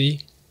usafi.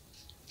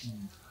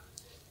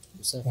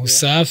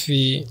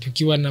 Usafi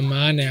tukiwa na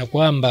maana ya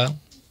kwamba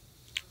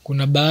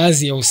kuna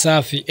baadhi ya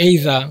usafi,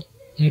 aidha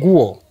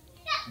nguo.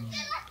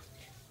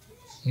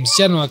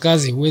 Msichana wa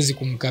kazi huwezi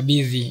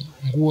kumkabidhi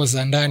nguo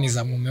za ndani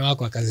za mume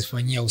wako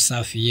akazifanyia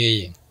usafi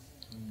yeye.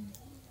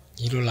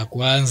 Hilo la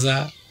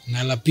kwanza.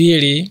 Na la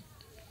pili,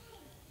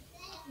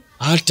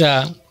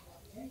 hata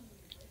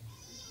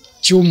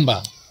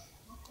chumba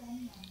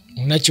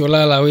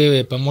unacholala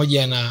wewe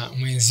pamoja na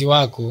mwenzi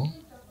wako,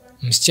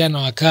 msichana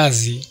wa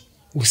kazi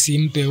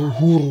usimpe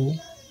uhuru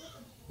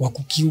wa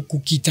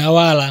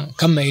kukitawala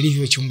kama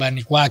ilivyo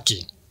chumbani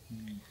kwake.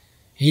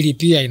 Hili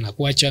pia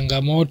inakuwa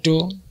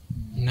changamoto.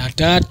 Na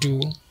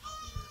tatu,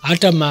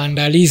 hata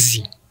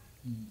maandalizi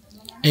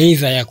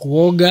aidha ya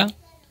kuoga,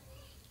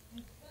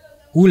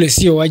 ule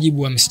sio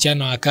wajibu wa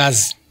msichana wa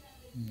kazi.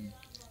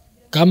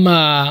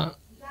 Kama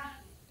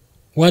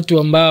watu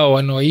ambao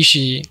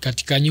wanaoishi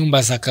katika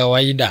nyumba za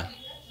kawaida,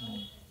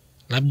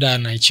 labda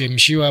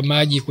anachemshiwa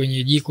maji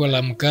kwenye jiko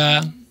la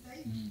mkaa,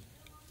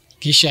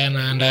 kisha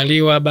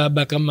anaandaliwa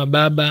baba kama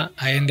baba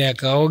aende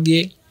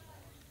akaoge,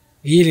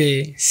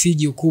 ile si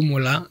jukumu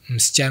la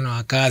msichana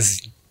wa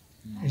kazi.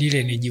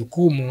 Lile ni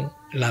jukumu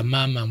la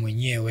mama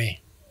mwenyewe.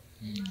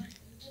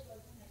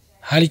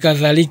 Hali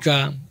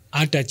kadhalika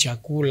hata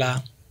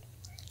chakula,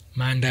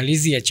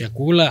 maandalizi ya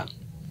chakula,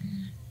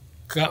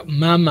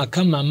 mama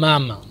kama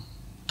mama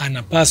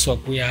anapaswa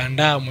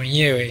kuyaandaa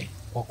mwenyewe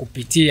kwa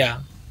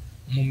kupitia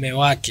mume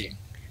wake,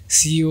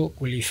 sio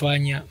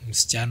kulifanya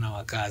msichana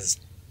wa kazi.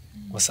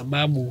 Kwa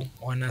sababu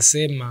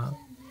wanasema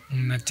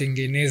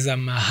mnatengeneza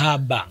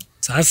mahaba.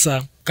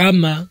 Sasa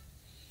kama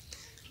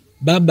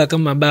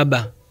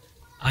baba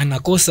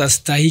anakosa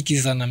stahiki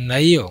za namna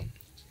hiyo,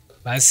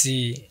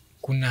 basi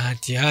kuna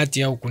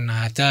hatihati au kuna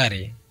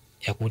hatari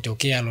ya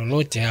kutokea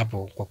lolote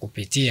hapo kwa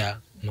kupitia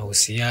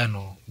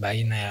mahusiano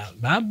baina ya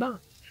baba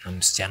na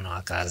msichana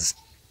wa kazi.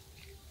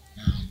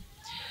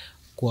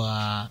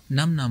 Kwa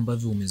namna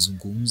ambavyo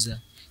umezungumza,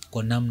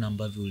 kwa namna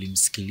ambavyo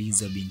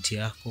ulimsikiliza binti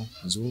yako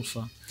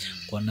Zulfa,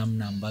 kwa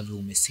namna ambavyo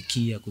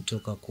umesikia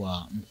kutoka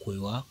kwa mkwe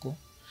wako,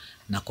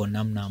 na kwa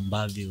namna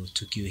ambavyo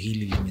tukio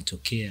hili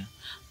limetokea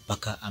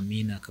mpaka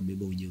Amina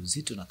akabeba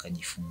ujauzito na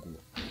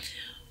akajifungua,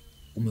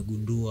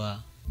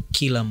 umegundua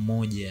kila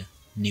mmoja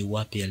ni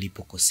wapi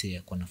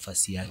alipokosea kwa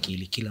nafasi yake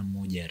ili kila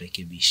mmoja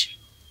arekebishe.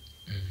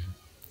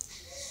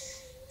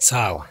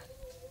 Sawa.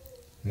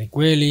 Ni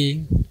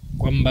kweli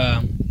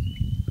kwamba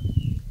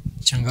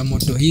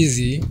changamoto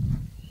hizi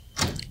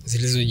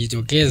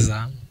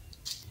zilizojitokeza,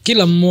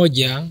 kila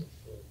mmoja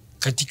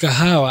katika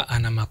hawa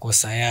ana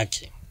makosa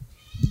yake.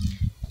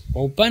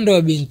 Kwa upande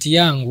wa binti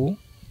yangu,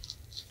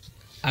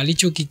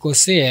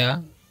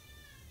 alichokikosea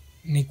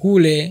ni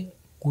kule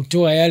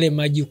kutoa yale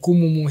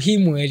majukumu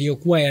muhimu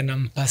yaliyokuwa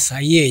yanampasa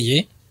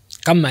yeye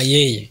kama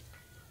yeye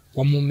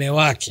kwa mume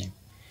wake,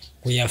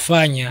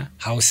 kuyafanya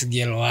house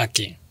girl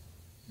wake,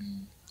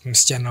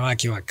 msichana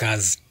wake wa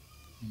kazi.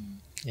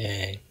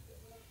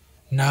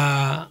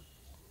 Na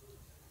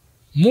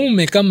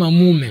mume kama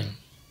mume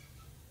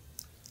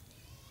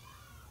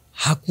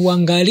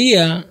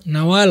hakuangalia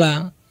na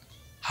wala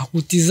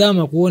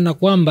hakutizama kuona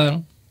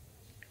kwamba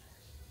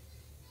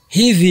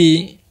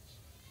hivi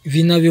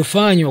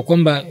vinavyofanywa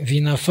kwamba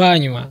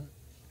vinafanywa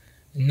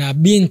na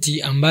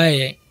binti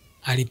ambaye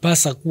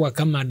alipasa kuwa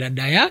kama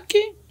dada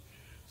yake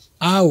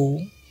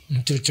au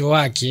mtoto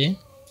wake,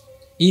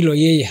 hilo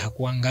yeye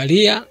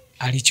hakuangalia.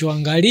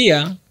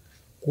 Alichoangalia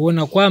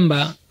kuona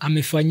kwamba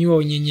amefanyiwa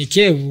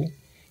unyenyekevu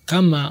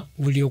kama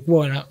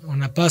uliokuwa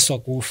unapaswa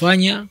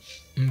kuufanya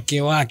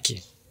mke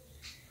wake.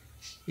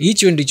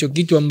 Hicho ndicho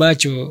kitu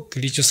ambacho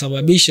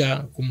kilichosababisha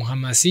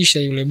kumhamasisha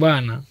yule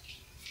bwana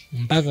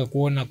mpaka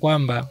kuona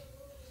kwamba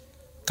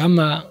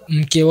kama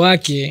mke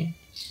wake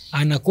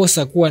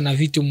anakosa kuwa na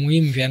vitu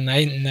muhimu vya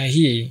na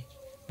hii,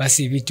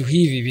 basi vitu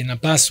hivi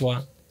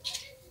vinapaswa,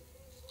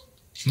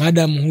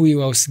 madamu huyu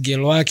wa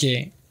usigelo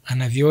wake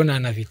anaviona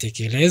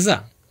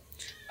anavitekeleza,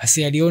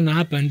 basi aliona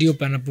hapa ndio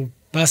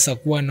panapopasa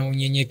kuwa na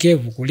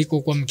unyenyekevu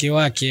kuliko kwa mke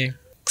wake.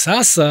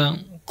 Sasa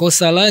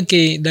kosa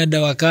lake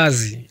dada wa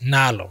kazi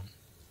nalo,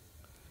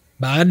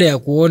 baada ya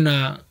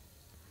kuona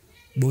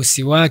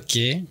bosi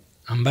wake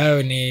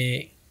ambayo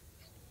ni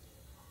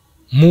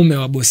mume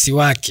wa bosi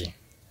wake,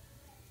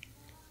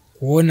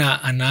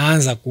 kuona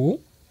anaanza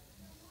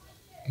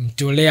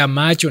kumtolea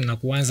macho na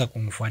kuanza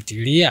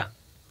kumfuatilia,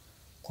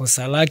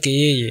 kosa lake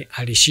yeye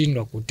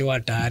alishindwa kutoa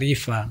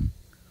taarifa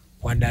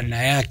kwa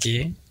dada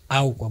yake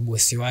au kwa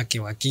bosi wake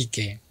wa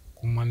kike,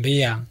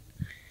 kumwambia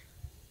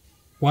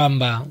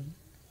kwamba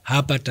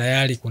hapa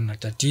tayari kuna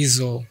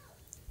tatizo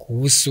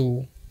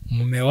kuhusu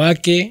mume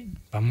wake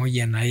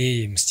pamoja na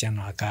yeye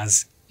msichana wa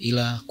kazi.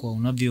 Ila kwa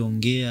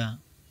unavyoongea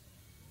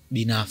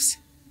binafsi,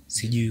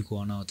 sijui kwa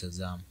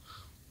wanaotazama,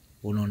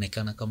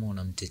 unaonekana kama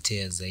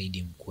unamtetea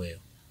zaidi mkweo.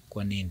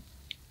 Kwa nini?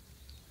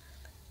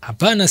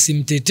 Hapana,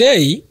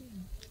 simtetei,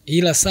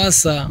 ila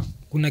sasa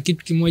kuna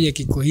kitu kimoja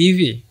kiko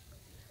hivi.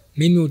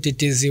 Mimi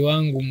utetezi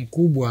wangu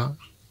mkubwa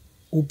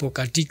upo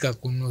katika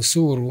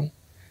kunusuru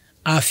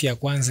afya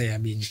kwanza ya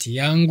binti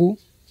yangu,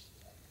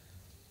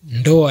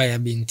 ndoa ya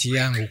binti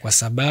yangu, kwa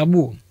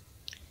sababu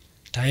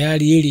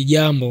tayari hili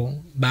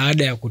jambo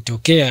baada ya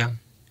kutokea,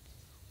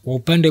 kwa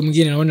upande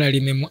mwingine naona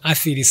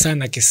limemuathiri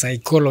sana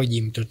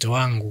kisaikolojia mtoto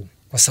wangu,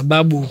 kwa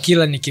sababu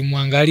kila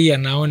nikimwangalia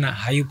naona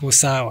hayupo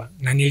sawa.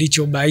 Na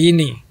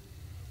nilichobaini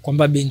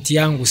kwamba binti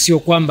yangu sio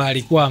kwamba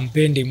alikuwa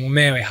ampendi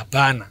mumewe,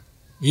 hapana,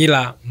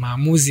 ila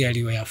maamuzi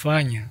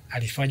aliyoyafanya,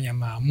 alifanya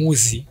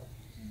maamuzi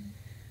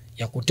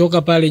ya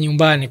kutoka pale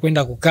nyumbani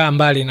kwenda kukaa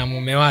mbali na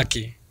mume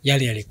wake.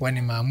 Yale yalikuwa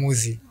ni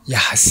maamuzi ya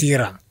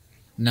hasira.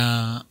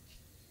 Na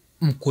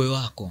mkwe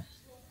wako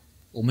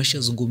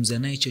umeshazungumza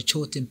naye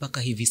chochote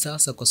mpaka hivi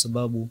sasa? Kwa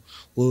sababu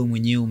wewe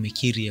mwenyewe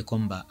umekiri ya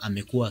kwamba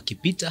amekuwa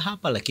akipita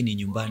hapa lakini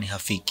nyumbani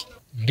hafiki.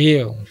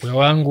 Ndiyo, mkwe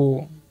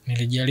wangu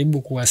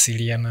nilijaribu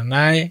kuwasiliana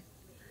naye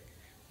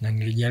na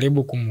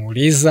nilijaribu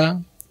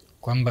kumuuliza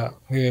kwamba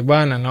wewe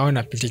bwana,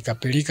 naona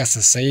pilika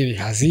sasa hivi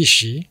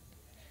hazishi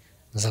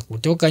za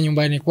kutoka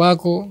nyumbani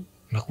kwako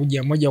na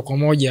kuja moja kwa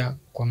moja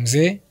kwa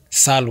mzee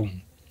Salum.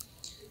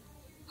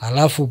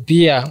 Alafu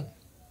pia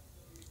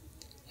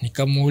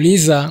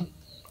nikamuuliza,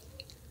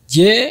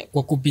 je,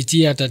 kwa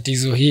kupitia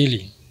tatizo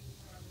hili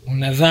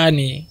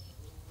unadhani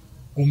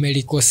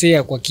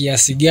umelikosea kwa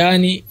kiasi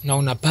gani na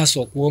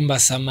unapaswa kuomba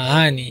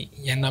samahani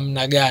ya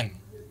namna gani?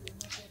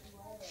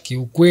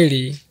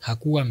 Kiukweli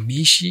hakuwa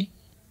mbishi,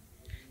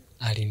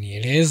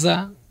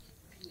 alinieleza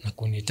na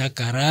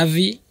kunitaka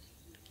radhi.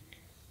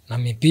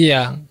 Nami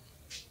pia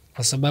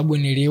kwa sababu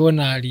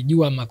niliona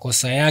alijua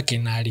makosa yake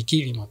na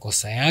alikiri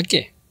makosa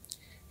yake,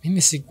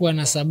 mimi sikuwa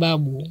na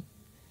sababu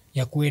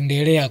ya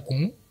kuendelea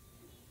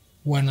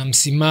kuwa na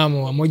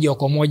msimamo wa moja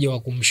kwa moja wa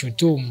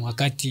kumshutumu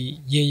wakati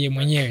yeye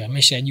mwenyewe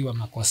ameshajua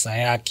makosa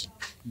yake.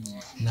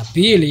 Na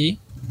pili,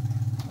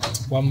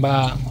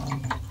 kwamba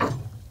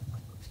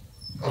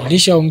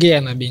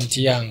nilishaongea na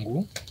binti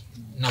yangu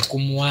na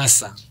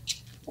kumuasa,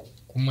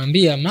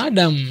 kumwambia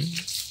madam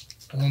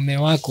mume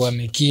wako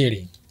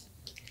amekiri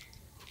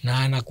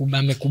na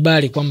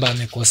amekubali kwamba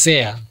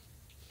amekosea,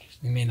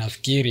 mimi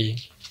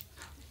nafikiri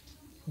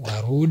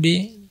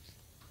warudi,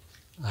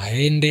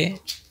 aende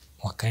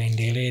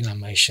wakaendelee na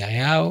maisha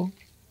yao,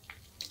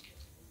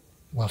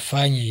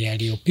 wafanye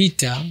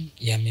yaliyopita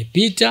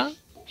yamepita,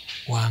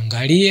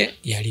 waangalie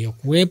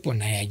yaliyokuwepo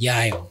na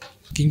yajayo.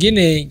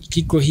 Kingine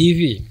kiko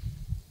hivi,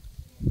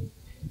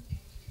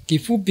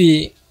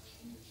 kifupi,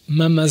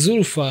 mama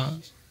Zulfa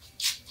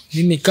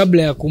mimi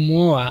kabla ya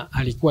kumuoa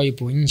alikuwa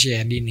ipo nje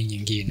ya dini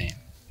nyingine,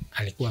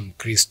 alikuwa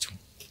Mkristo.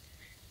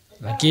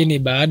 Lakini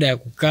baada ya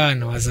kukaa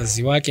na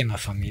wazazi wake na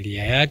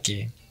familia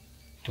yake,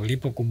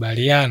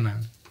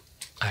 tulipokubaliana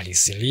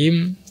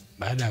alisilimu.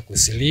 Baada ya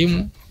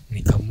kusilimu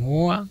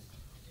nikamuoa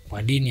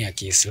kwa dini ya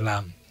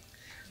Kiislamu.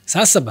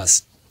 Sasa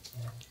basi,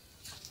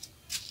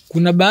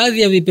 kuna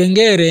baadhi ya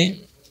vipengele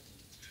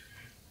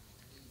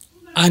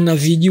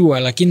anavijua,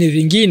 lakini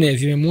vingine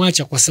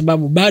vimemwacha kwa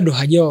sababu bado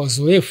hajawa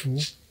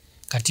uzoefu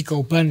katika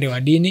upande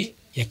wa dini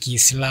ya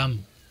Kiislamu.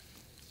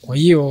 Kwa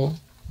hiyo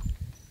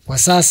kwa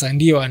sasa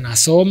ndiyo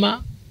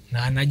anasoma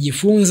na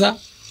anajifunza,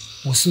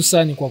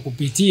 hususan kwa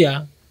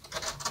kupitia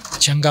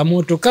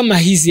changamoto kama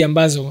hizi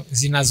ambazo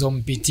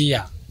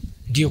zinazompitia.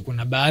 Ndiyo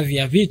kuna baadhi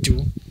ya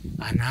vitu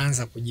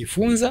anaanza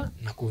kujifunza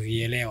na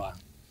kuvielewa.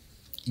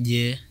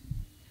 Je,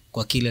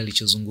 kwa kile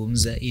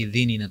alichozungumza,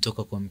 idhini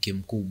inatoka kwa mke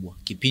mkubwa,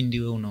 kipindi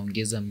wewe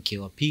unaongeza mke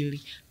wa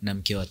pili na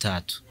mke wa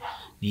tatu,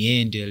 ni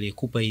yeye ndiye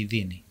aliyekupa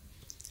idhini?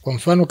 Kwa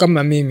mfano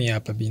kama mimi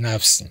hapa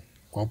binafsi,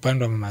 kwa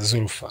upande wa Mama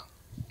Zulfa,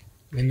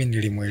 mimi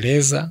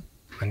nilimweleza,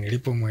 na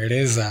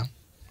nilipomweleza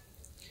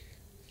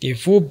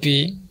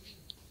kifupi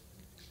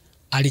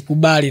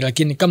alikubali,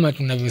 lakini kama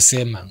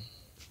tunavyosema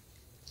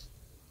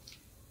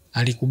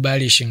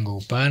alikubali shingo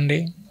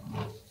upande,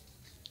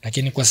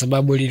 lakini kwa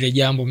sababu lile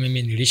jambo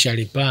mimi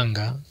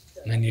nilishalipanga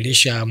na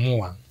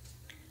nilishaamua,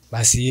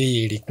 basi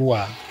yeye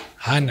ilikuwa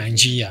hana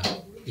njia,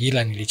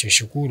 ila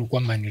nilichoshukuru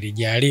kwamba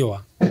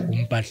nilijaliwa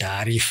kumpa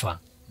taarifa.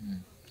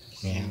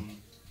 Yeah.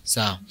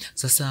 Sawa.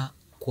 Sasa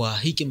kwa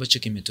hiki ambacho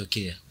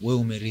kimetokea, wewe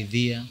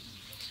umeridhia,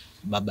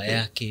 baba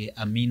yake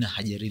Amina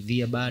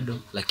hajaridhia bado,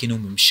 lakini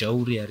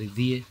umemshauri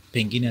aridhie,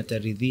 pengine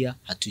ataridhia,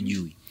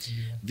 hatujui.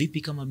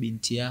 Vipi kama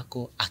binti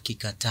yako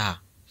akikataa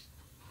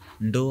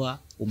ndoa?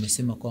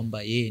 Umesema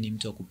kwamba yeye ni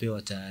mtu wa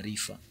kupewa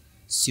taarifa,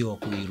 sio wa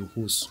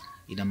kuiruhusu.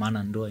 Ina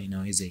maana ndoa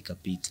inaweza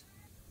ikapita.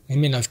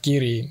 Mimi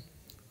nafikiri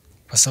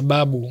kwa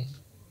sababu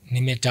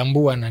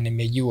nimetambua na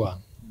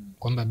nimejua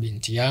kwamba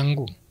binti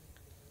yangu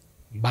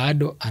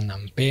bado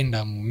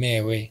anampenda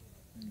mumewe.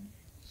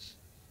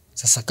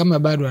 Sasa kama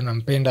bado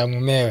anampenda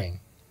mumewe,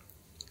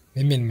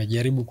 mimi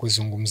nimejaribu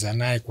kuzungumza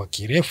naye kwa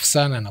kirefu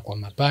sana na kwa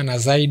mapana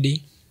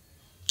zaidi.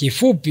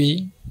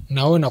 Kifupi,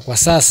 naona kwa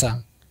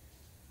sasa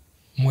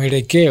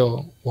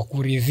mwelekeo wa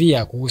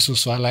kuridhia kuhusu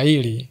swala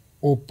hili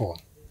upo,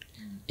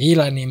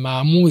 ila ni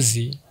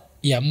maamuzi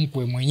ya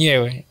mkwe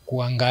mwenyewe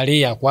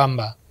kuangalia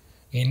kwamba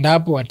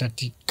endapo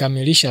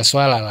atakamilisha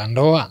swala la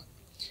ndoa,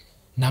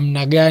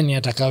 namna gani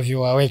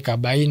atakavyowaweka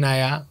baina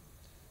ya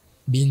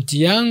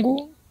binti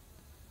yangu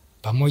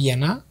pamoja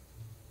na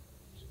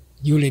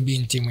yule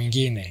binti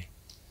mwingine.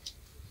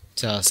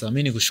 Sasa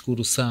mimi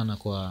nikushukuru sana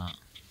kwa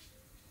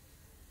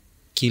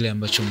kile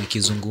ambacho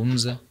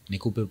umekizungumza.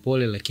 Nikupe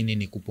pole, lakini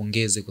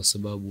nikupongeze kwa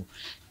sababu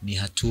ni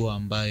hatua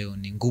ambayo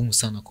ni ngumu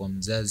sana kwa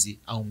mzazi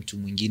au mtu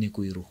mwingine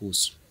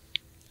kuiruhusu.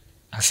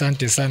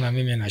 Asante sana,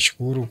 mimi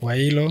nashukuru kwa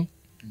hilo.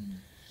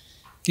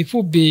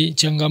 Kifupi,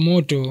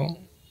 changamoto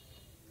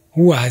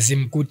huwa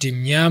hazimkuti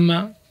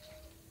mnyama,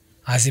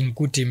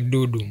 hazimkuti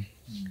mdudu.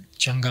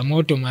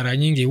 Changamoto mara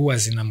nyingi huwa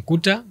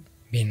zinamkuta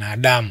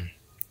binadamu.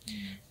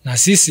 Na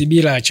sisi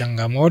bila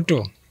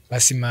changamoto,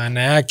 basi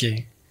maana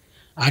yake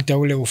hata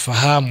ule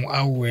ufahamu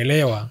au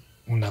uelewa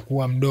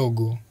unakuwa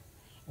mdogo.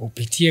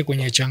 Upitie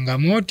kwenye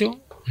changamoto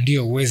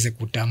ndio uweze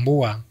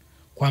kutambua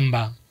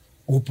kwamba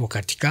upo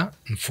katika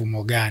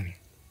mfumo gani.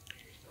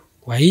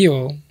 Kwa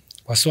hiyo,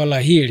 kwa swala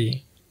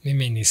hili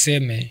mimi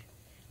niseme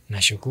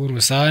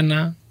nashukuru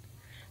sana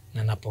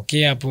na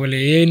napokea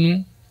pole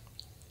yenu.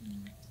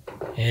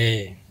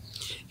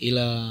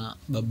 Ila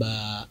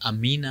baba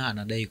Amina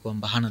anadai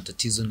kwamba hana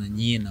tatizo na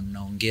nyie na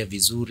mnaongea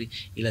vizuri,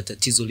 ila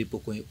tatizo lipo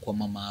kwa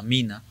mama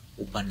Amina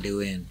upande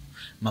wenu.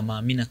 Mama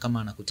Amina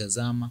kama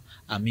anakutazama,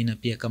 Amina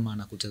pia kama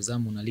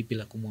anakutazama, unalipi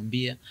la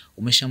kumwambia?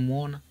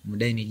 Umeshamuona,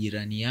 mdai ni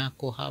jirani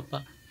yako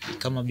hapa,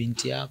 kama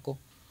binti yako,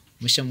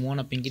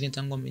 umeshamuona pengine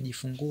tangu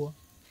amejifungua.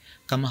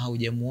 Kama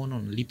haujamuona,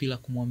 unalipi la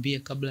kumwambia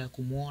kabla ya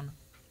kumuona?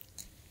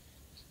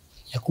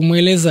 Ya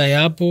kumweleza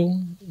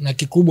yapo, na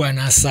kikubwa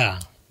nasaa.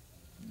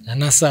 Na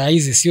nasaa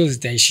hizi sio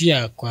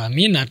zitaishia kwa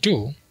Amina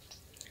tu.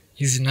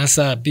 Hizi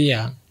nasaa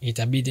pia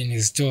itabidi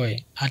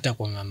nizitoe hata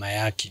kwa mama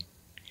yake.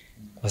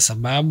 Kwa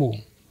sababu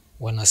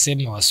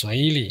wanasema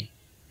Waswahili,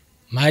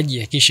 maji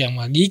yakisha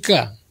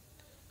mwagika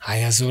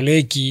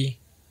hayazoleki.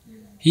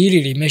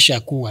 Hili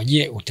limeshakuwa,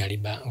 je,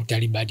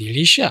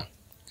 utalibadilisha?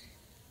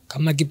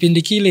 Kama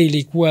kipindi kile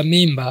ilikuwa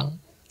mimba,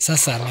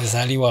 sasa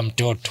amezaliwa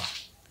mtoto.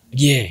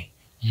 Je,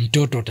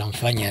 mtoto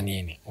utamfanya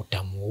nini?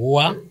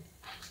 Utamuua?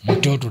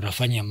 Mtoto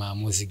utafanya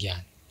maamuzi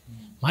gani?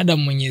 Madam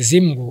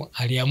Mwenyezi Mungu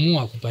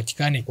aliamua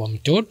kupatikane kwa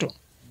mtoto,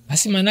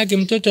 basi manake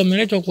mtoto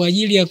ameletwa kwa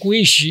ajili ya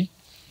kuishi.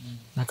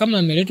 Na kama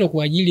ameletwa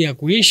kwa ajili ya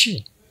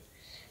kuishi,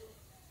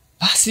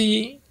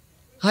 basi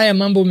haya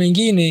mambo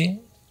mengine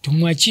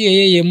tumwachie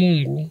yeye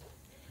Mungu.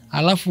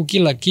 Alafu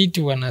kila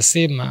kitu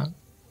wanasema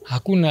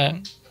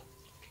hakuna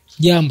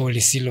jambo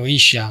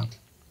lisiloisha.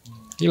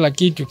 Kila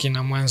kitu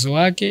kina mwanzo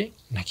wake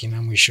na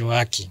kina mwisho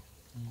wake.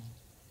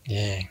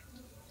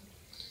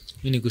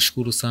 Mimi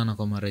nikushukuru sana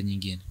kwa mara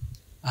nyingine.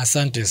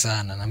 Asante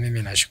sana, na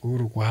mimi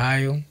nashukuru kwa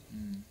hayo.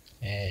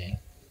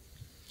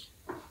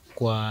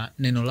 Kwa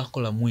neno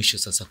lako la mwisho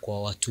sasa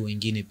kwa watu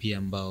wengine pia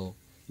ambao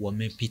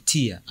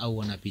wamepitia au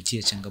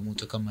wanapitia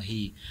changamoto kama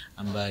hii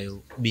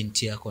ambayo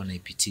binti yako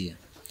anaipitia,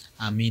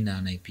 Amina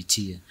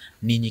anaipitia,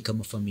 ninyi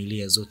kama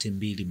familia zote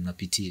mbili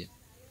mnapitia.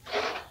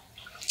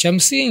 Cha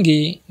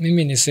msingi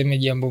mimi niseme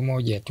jambo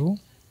moja tu.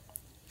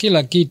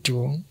 Kila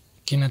kitu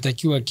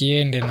kinatakiwa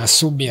kiende na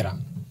subira.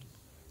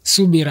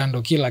 Subira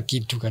ndo kila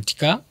kitu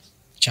katika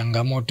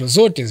changamoto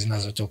zote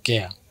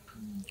zinazotokea.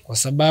 Kwa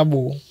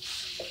sababu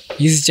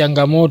hizi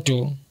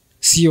changamoto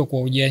sio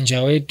kwa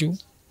ujanja wetu,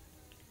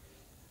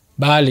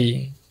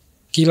 bali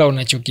kila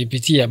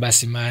unachokipitia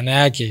basi maana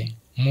yake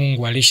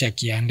Mungu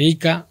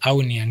alishakiandika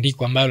au ni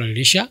andiko ambalo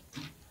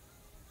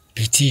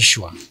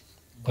lilishapitishwa.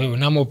 Kwa hiyo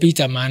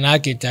unapopita maana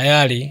yake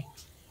tayari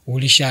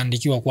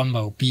ulishaandikiwa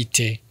kwamba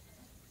upite.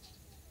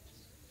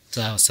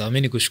 Sawa,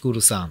 mimi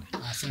nikushukuru sana.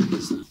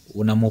 Asante sana.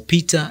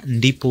 Unamopita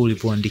ndipo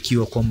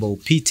ulipoandikiwa kwamba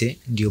upite,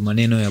 ndio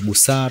maneno ya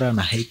busara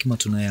na hekima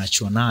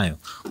tunayoachwa nayo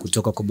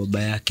kutoka kwa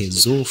baba yake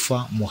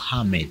Zulfa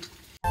Mohamed.